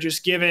here,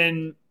 just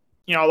given,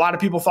 a lot of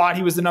people thought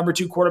he was the number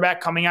 2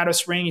 quarterback coming out of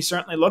spring. He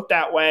certainly looked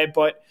that way,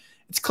 but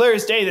it's clear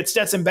as day that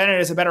Stetson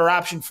Bennett is a better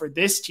option for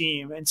this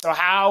team. And so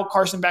how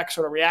Carson Beck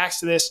sort of reacts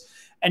to this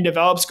and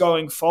develops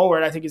going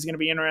forward, I think is going to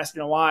be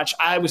interesting to watch.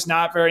 I was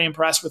not very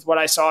impressed with what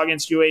I saw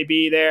against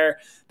UAB there.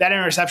 That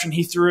interception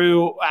he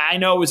threw, I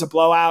know it was a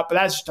blowout, but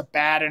that's just a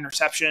bad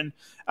interception.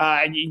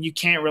 And you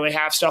can't really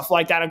have stuff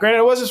like that. And granted,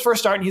 it was his first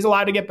start, and he's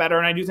allowed to get better,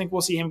 and I do think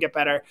we'll see him get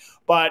better.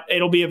 But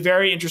it'll be a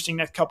very interesting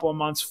next couple of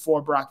months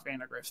for Brock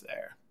Vandagriff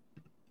there.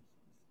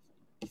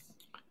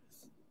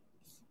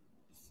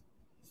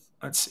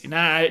 Let's see.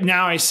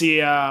 Now I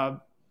see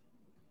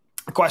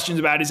questions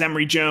about is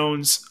Emory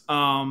Jones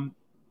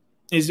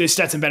is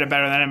Stetson Bennett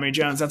better than Emory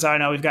Jones? That's how I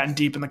know we've gotten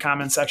deep in the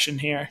comment section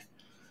here.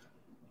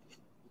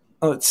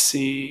 Let's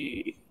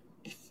see.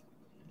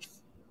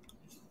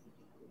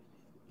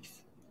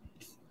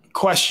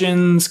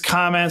 Questions,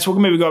 comments. We'll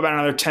maybe go about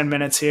another 10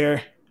 minutes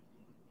here.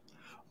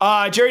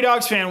 Jerry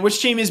Dogs fan,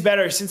 which team is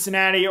better,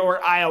 Cincinnati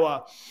or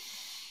Iowa?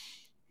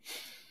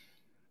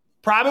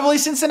 Probably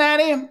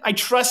Cincinnati. I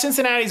trust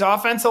Cincinnati's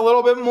offense a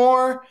little bit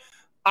more.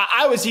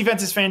 Iowa's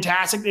defense is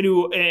fantastic. They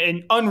do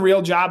an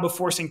unreal job of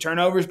forcing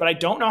turnovers, but I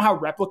don't know how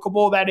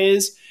replicable that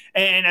is.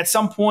 And at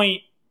some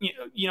point,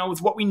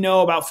 with what we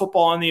know about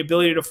football and the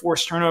ability to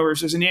force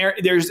turnovers,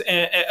 there's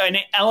an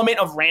element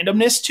of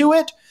randomness to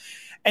it.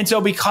 And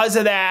so because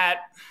of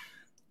that,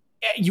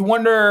 you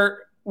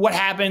wonder what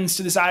happens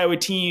to this Iowa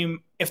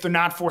team if they're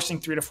not forcing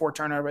 3 to 4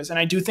 turnovers. And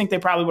I do think they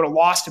probably would have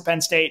lost to Penn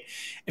State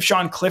if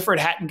Sean Clifford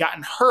hadn't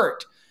gotten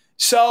hurt.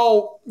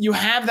 So you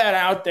have that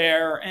out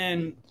there,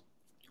 and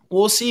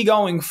we'll see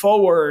going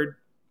forward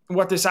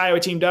what this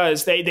Iowa team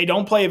does. They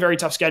don't play a very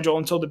tough schedule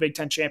until the Big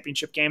Ten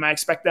championship game. I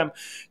expect them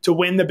to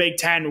win the Big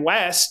Ten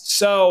West.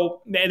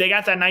 So they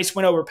got that nice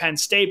win over Penn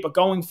State. But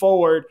going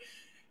forward,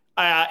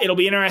 it'll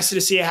be interesting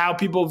to see how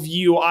people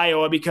view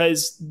Iowa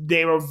because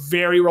they were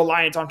very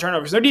reliant on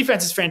turnovers. Their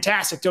defense is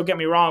fantastic, don't get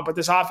me wrong, but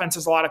this offense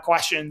has a lot of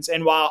questions.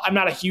 And while I'm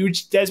not a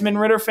huge Desmond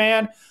Ridder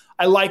fan,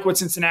 I like what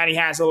Cincinnati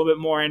has a little bit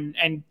more.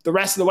 And the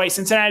rest of the way,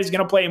 Cincinnati is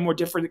going to play a more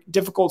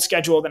difficult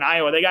schedule than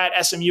Iowa. They got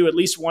SMU at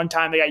least one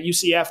time. They got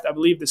UCF, I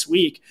believe, this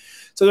week.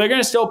 So they're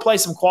going to still play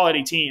some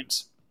quality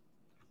teams.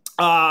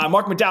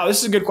 Mark McDowell, this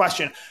is a good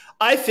question.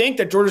 I think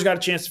that Georgia's got a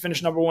chance to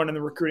finish number 1 in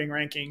the recruiting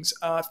rankings.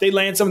 If they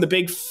land some of the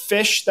big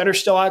fish that are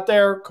still out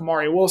there,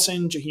 Kamari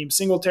Wilson, Jaheim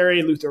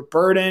Singletary, Luther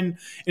Burden,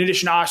 in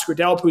addition to Oscar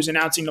Delp, who's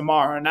announcing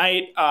tomorrow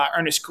night,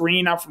 Ernest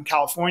Green out from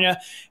California.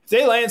 If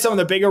they land some of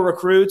the bigger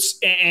recruits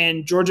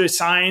and Georgia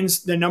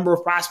signs the number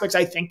of prospects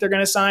I think they're going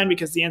to sign,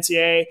 because the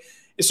NCAA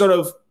is sort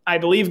of, I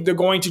believe they're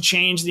going to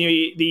change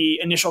the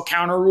initial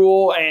counter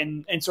rule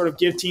and sort of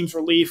give teams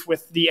relief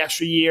with the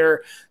extra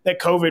year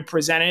that COVID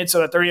presented so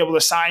that they're able to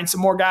sign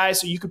some more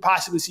guys. So you could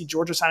possibly see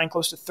Georgia signing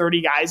close to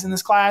 30 guys in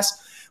this class.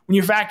 When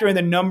you factor in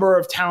the number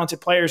of talented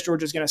players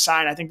Georgia's going to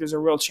sign, I think there's a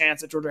real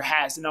chance that Georgia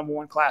has the number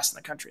 1 class in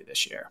the country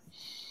this year.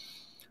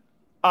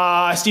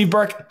 Steve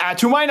Burke,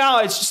 to my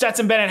knowledge,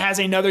 Stetson Bennett has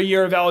another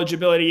year of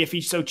eligibility if he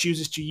so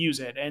chooses to use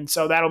it. And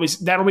so that'll be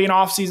an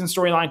offseason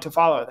storyline to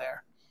follow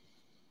there.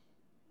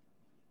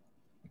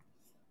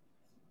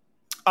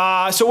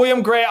 So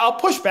William Gray, I'll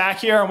push back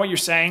here on what you're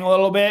saying a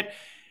little bit.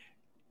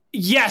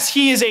 Yes,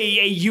 he is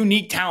a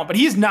unique talent, but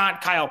he is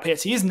not Kyle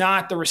Pitts. He is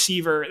not the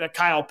receiver that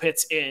Kyle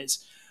Pitts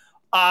is.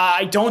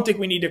 I don't think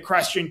we need to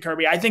question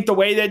Kirby. I think the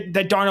way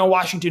that Darnell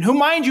Washington, who,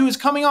 mind you, is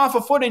coming off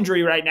a foot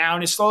injury right now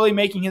and is slowly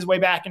making his way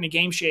back into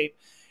game shape,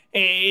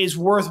 is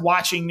worth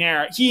watching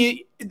there.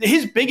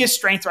 His biggest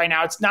strength right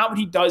now, it's not what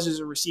he does as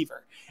a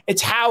receiver.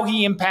 It's how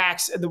he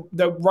impacts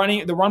the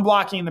run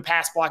blocking and the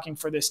pass blocking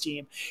for this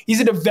team. He's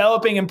a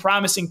developing and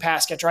promising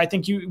pass catcher. I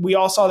think we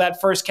all saw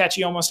that first catch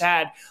he almost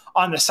had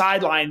on the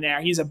sideline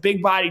there. He's a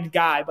big-bodied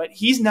guy, but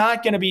he's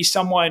not going to be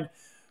someone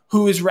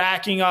who is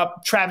racking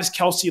up Travis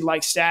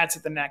Kelce-like stats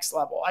at the next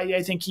level.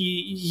 I think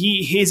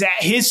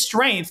his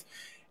strength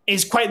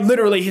is quite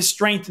literally his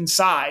strength and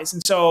size.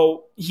 And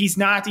so he's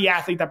not the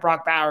athlete that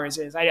Brock Bowers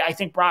is. I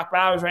think Brock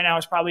Bowers right now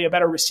is probably a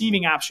better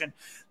receiving option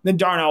than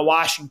Darnell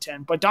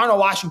Washington. But Darnell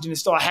Washington is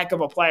still a heck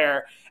of a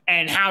player.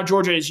 And how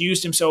Georgia has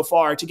used him so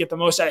far to get the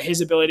most out of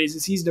his abilities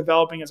as he's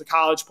developing as a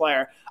college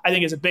player, I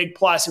think is a big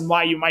plus, and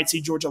why you might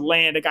see Georgia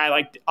land a guy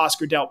like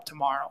Oscar Delp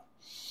tomorrow.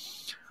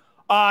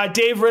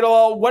 Dave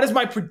Riddle, what is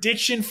my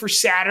prediction for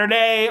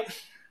Saturday?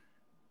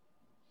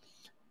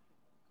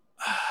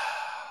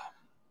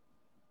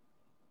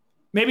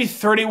 Maybe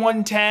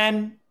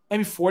 31-10,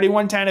 maybe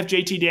 41-10 if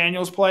JT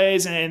Daniels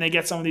plays and they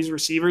get some of these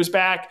receivers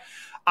back.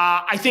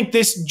 I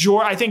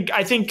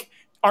think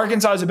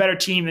Arkansas is a better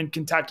team than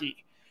Kentucky.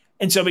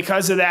 And so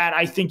because of that,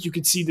 I think you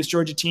could see this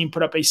Georgia team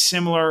put up a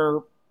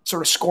similar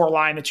sort of score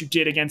line that you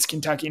did against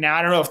Kentucky. Now,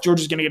 I don't know if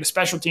Georgia's going to get a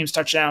special teams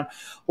touchdown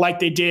like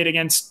they did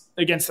against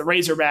the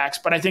Razorbacks,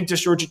 but I think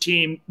this Georgia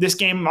team, this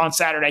game on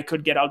Saturday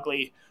could get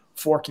ugly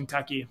for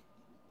Kentucky.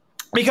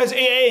 Because,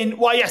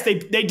 yes, they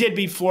did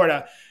beat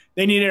Florida.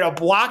 They needed a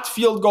blocked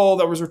field goal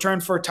that was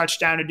returned for a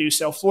touchdown to do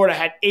so. Florida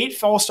had 8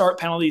 false start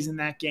penalties in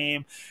that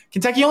game.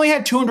 Kentucky only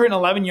had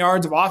 211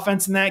 yards of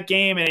offense in that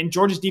game, and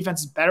Georgia's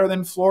defense is better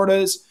than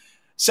Florida's.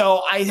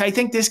 So I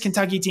think this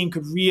Kentucky team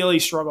could really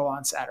struggle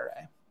on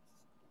Saturday.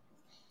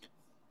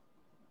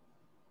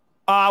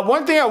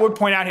 One thing I would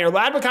point out here,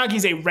 Ladd McConkey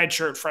is a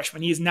redshirt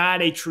freshman. He is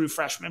not a true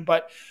freshman,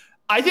 but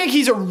I think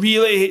he's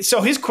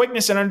so his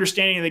quickness and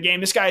understanding of the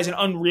game, this guy is an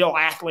unreal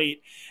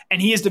athlete,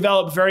 and he has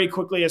developed very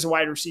quickly as a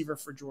wide receiver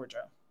for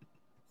Georgia.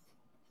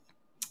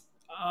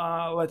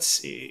 Let's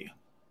see.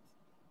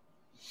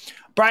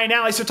 Brian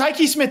Alley. So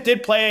Tyke Smith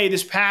did play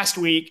this past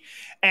week,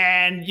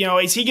 and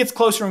as he gets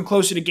closer and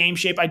closer to game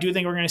shape, I do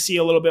think we're going to see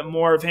a little bit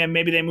more of him.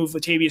 Maybe they move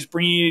Latavius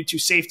Brini to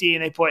safety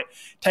and they put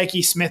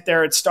Tyke Smith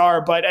there at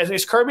star. But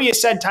as Kirby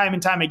has said time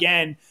and time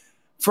again,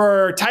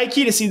 for Tyke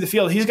to see the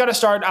field, he's got to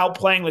start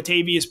outplaying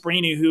Latavius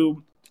Brini,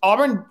 who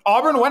Auburn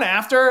went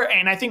after,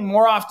 and I think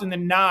more often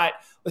than not,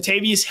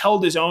 Latavius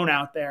held his own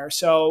out there.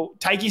 So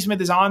Tyke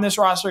Smith is on this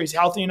roster. He's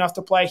healthy enough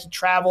to play. He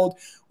traveled.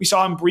 We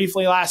saw him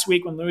briefly last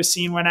week when Lewis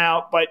Cine went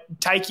out, but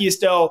Tyke is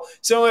still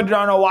similar to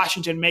Darnell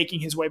Washington, making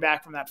his way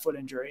back from that foot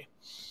injury.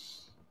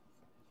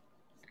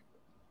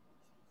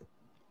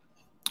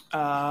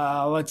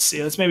 Let's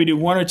see. Let's maybe do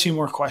one or two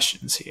more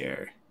questions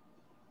here.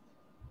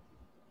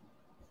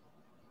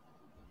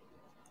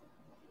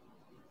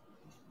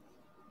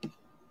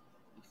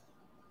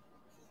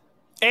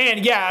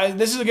 And yeah,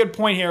 this is a good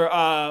point here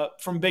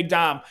from Big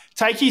Dom.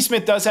 Tyke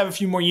Smith does have a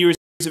few more years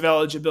of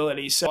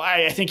eligibility. So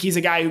I think he's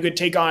a guy who could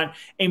take on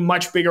a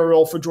much bigger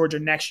role for Georgia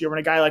next year when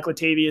a guy like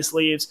Latavius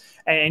leaves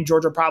and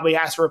Georgia probably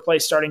has to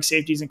replace starting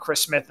safeties in Chris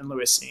Smith and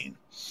Lewis Cine.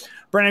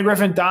 Brandon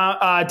Griffin,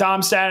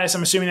 Dom status.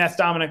 I'm assuming that's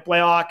Dominic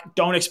Blaylock.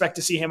 Don't expect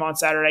to see him on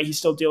Saturday. He's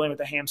still dealing with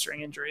a hamstring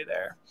injury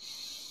there.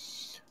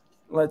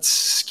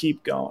 Let's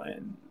keep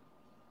going.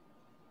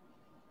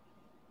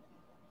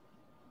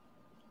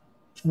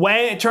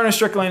 When Turner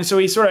Strickland, so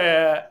he sort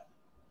of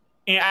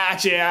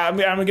actually, I'm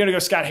going to go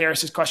Scott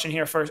Harris's question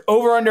here first.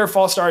 Over under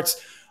false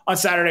starts on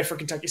Saturday for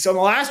Kentucky. So in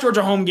the last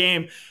Georgia home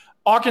game,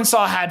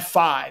 Arkansas had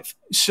 5.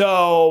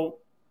 So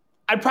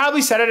I'd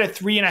probably set it at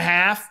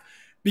 3.5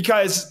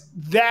 because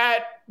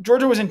that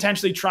Georgia was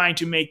intentionally trying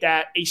to make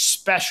that a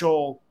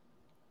special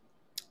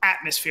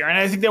atmosphere. And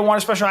I think they want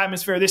a special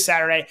atmosphere this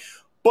Saturday,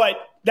 but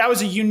that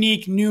was a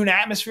unique noon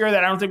atmosphere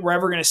that I don't think we're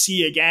ever going to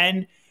see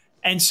again.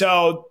 And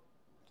so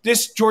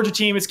this Georgia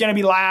team, it's going to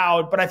be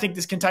loud, but I think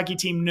this Kentucky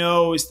team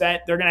knows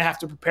that they're going to have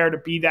to prepare to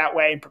be that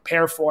way and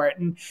prepare for it.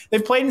 And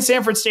they've played in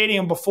Sanford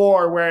Stadium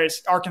before,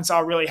 whereas Arkansas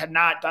really had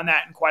not done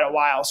that in quite a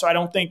while. So I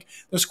don't think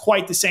there's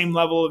quite the same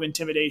level of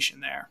intimidation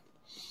there.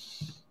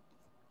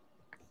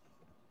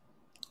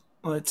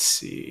 Let's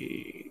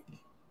see.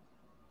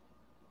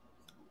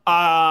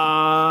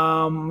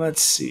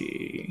 Let's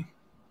see.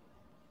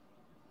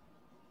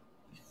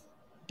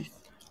 A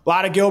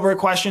lot of Gilbert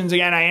questions.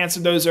 Again, I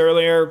answered those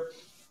earlier.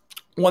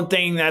 One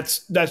thing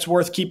that's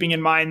worth keeping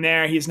in mind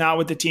there, he's not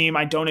with the team.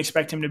 I don't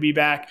expect him to be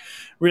back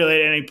really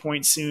at any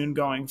point soon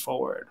going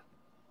forward.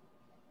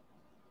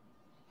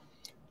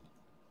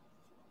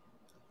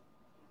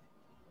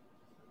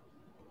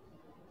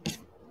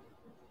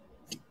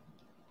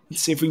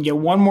 Let's see if we can get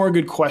one more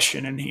good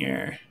question in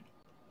here.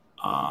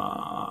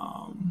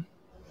 I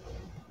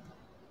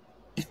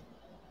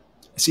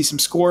see some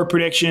score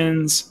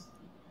predictions.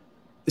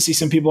 I see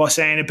some people are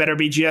saying it better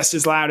be just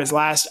as loud as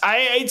last.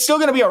 It's still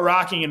going to be a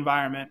rocking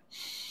environment.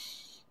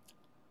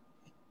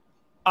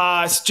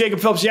 Jacob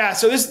Phillips, yeah.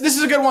 So this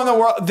is a good one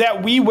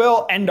that we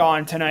will end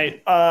on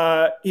tonight.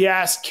 He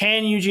asked,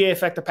 can UGA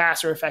affect the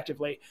passer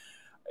effectively?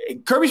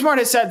 Kirby Smart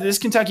has said that this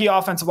Kentucky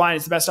offensive line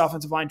is the best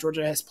offensive line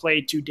Georgia has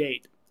played to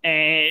date.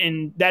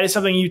 And that is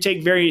something you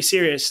take very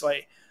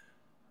seriously.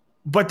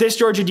 But this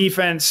Georgia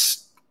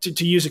defense,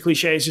 to use a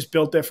cliche, is just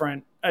built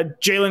different.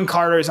 Jalen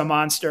Carter is a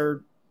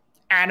monster.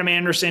 Adam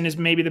Anderson is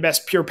maybe the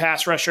best pure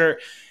pass rusher,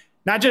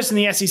 not just in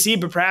the SEC,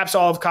 but perhaps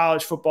all of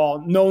college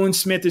football. Nolan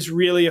Smith is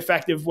really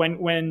effective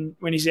when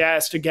he's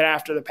asked to get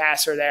after the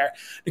passer there.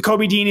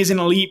 Nakobe Dean is an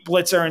elite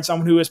blitzer and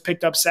someone who has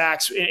picked up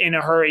sacks in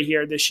a hurry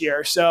here this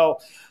year. So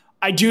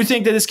I do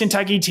think that this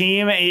Kentucky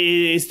team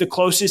is the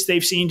closest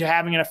they've seen to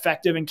having an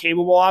effective and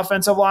capable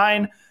offensive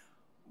line.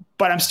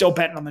 But I'm still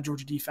betting on the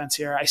Georgia defense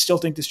here. I still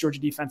think this Georgia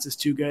defense is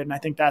too good, and I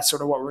think that's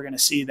sort of what we're going to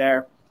see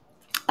there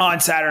on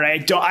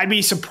Saturday. I'd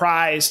be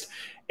surprised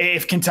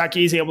if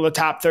Kentucky is able to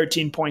top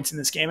 13 points in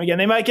this game. Again,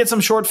 they might get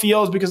some short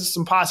fields because of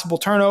some possible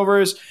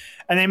turnovers,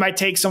 and they might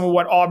take some of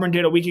what Auburn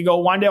did a week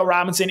ago. Wan'Dale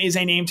Robinson is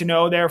a name to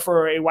know there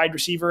for a wide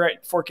receiver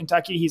for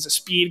Kentucky. He's a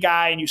speed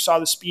guy, and you saw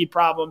the speed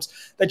problems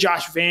that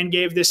Josh Vann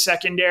gave this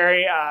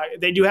secondary.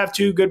 They do have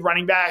two good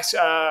running backs,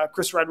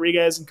 Chris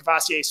Rodriguez and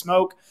Kavasier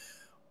Smoke.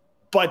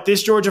 But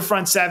this Georgia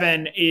front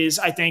seven is,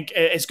 I think,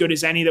 as good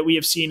as any that we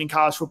have seen in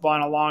college football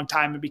in a long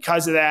time. And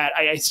because of that,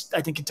 I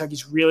think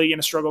Kentucky's really going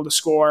to struggle to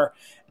score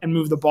and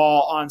move the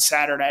ball on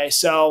Saturday.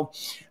 So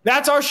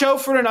that's our show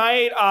for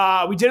tonight.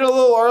 We did it a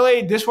little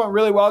early. This went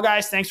really well,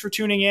 guys. Thanks for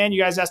tuning in.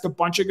 You guys asked a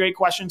bunch of great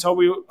questions.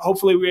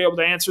 Hopefully we were able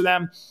to answer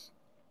them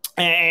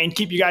and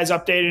keep you guys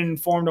updated and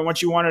informed on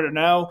what you wanted to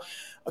know.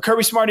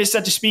 Kirby Smart is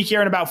set to speak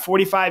here in about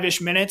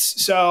 45-ish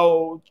minutes.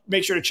 So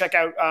make sure to check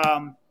out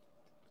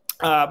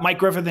Mike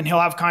Griffith, and he'll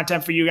have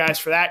content for you guys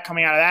for that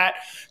coming out of that.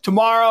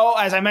 Tomorrow,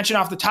 as I mentioned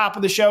off the top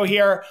of the show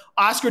here,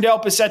 Oscar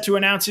Delp is set to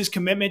announce his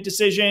commitment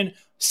decision,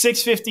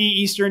 6:50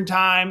 Eastern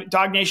time.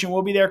 DawgNation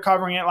will be there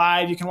covering it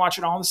live. You can watch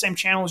it on all the same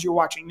channels you're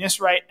watching this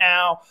right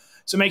now.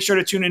 So make sure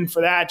to tune in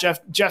for that.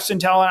 Jeff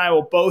Sentell and I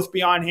will both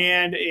be on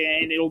hand,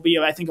 and it'll be,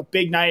 I think, a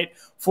big night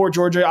for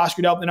Georgia.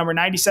 Oscar Delp, the number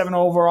 97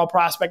 overall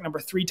prospect, number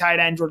 3 tight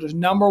end, Georgia's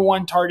number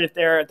 1 target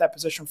there at that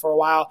position for a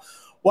while.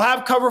 We'll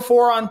have cover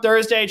 4 on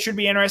Thursday. It should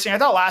be interesting. I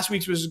thought last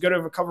week's was as good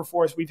of a cover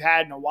 4 as we've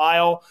had in a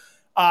while.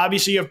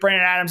 Obviously, you have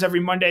Brandon Adams every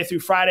Monday through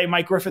Friday,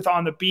 Mike Griffith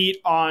on the beat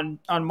on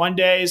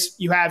Mondays.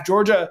 You have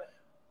Georgia,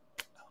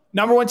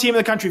 number 1 team in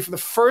the country for the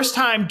first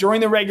time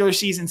during the regular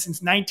season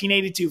since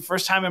 1982,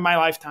 first time in my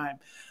lifetime,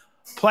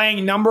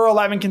 playing number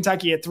 11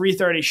 Kentucky at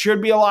 3:30.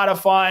 Should be a lot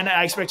of fun.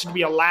 I expect it to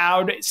be a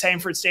loud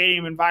Sanford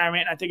Stadium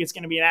environment. I think it's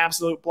going to be an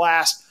absolute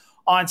blast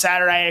on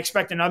Saturday. I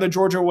expect another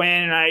Georgia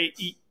win, and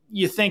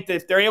you think that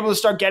if they're able to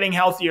start getting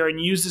healthier and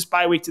use this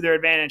bye week to their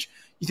advantage,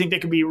 you think they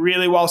could be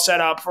really well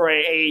set up for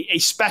a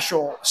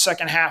special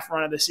second half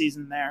run of the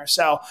season there.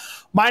 So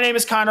my name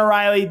is Connor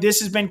Riley. This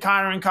has been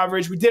Connor in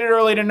Coverage. We did it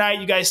early tonight.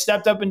 You guys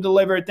stepped up and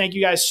delivered. Thank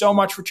you guys so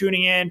much for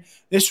tuning in.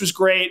 This was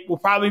great. We'll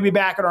probably be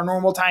back at our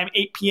normal time,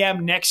 8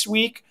 p.m. next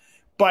week.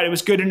 But it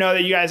was good to know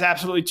that you guys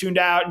absolutely tuned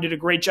out and did a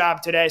great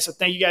job today. So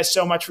thank you guys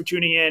so much for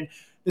tuning in.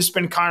 This has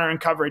been Connor in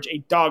Coverage, a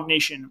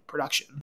DawgNation production.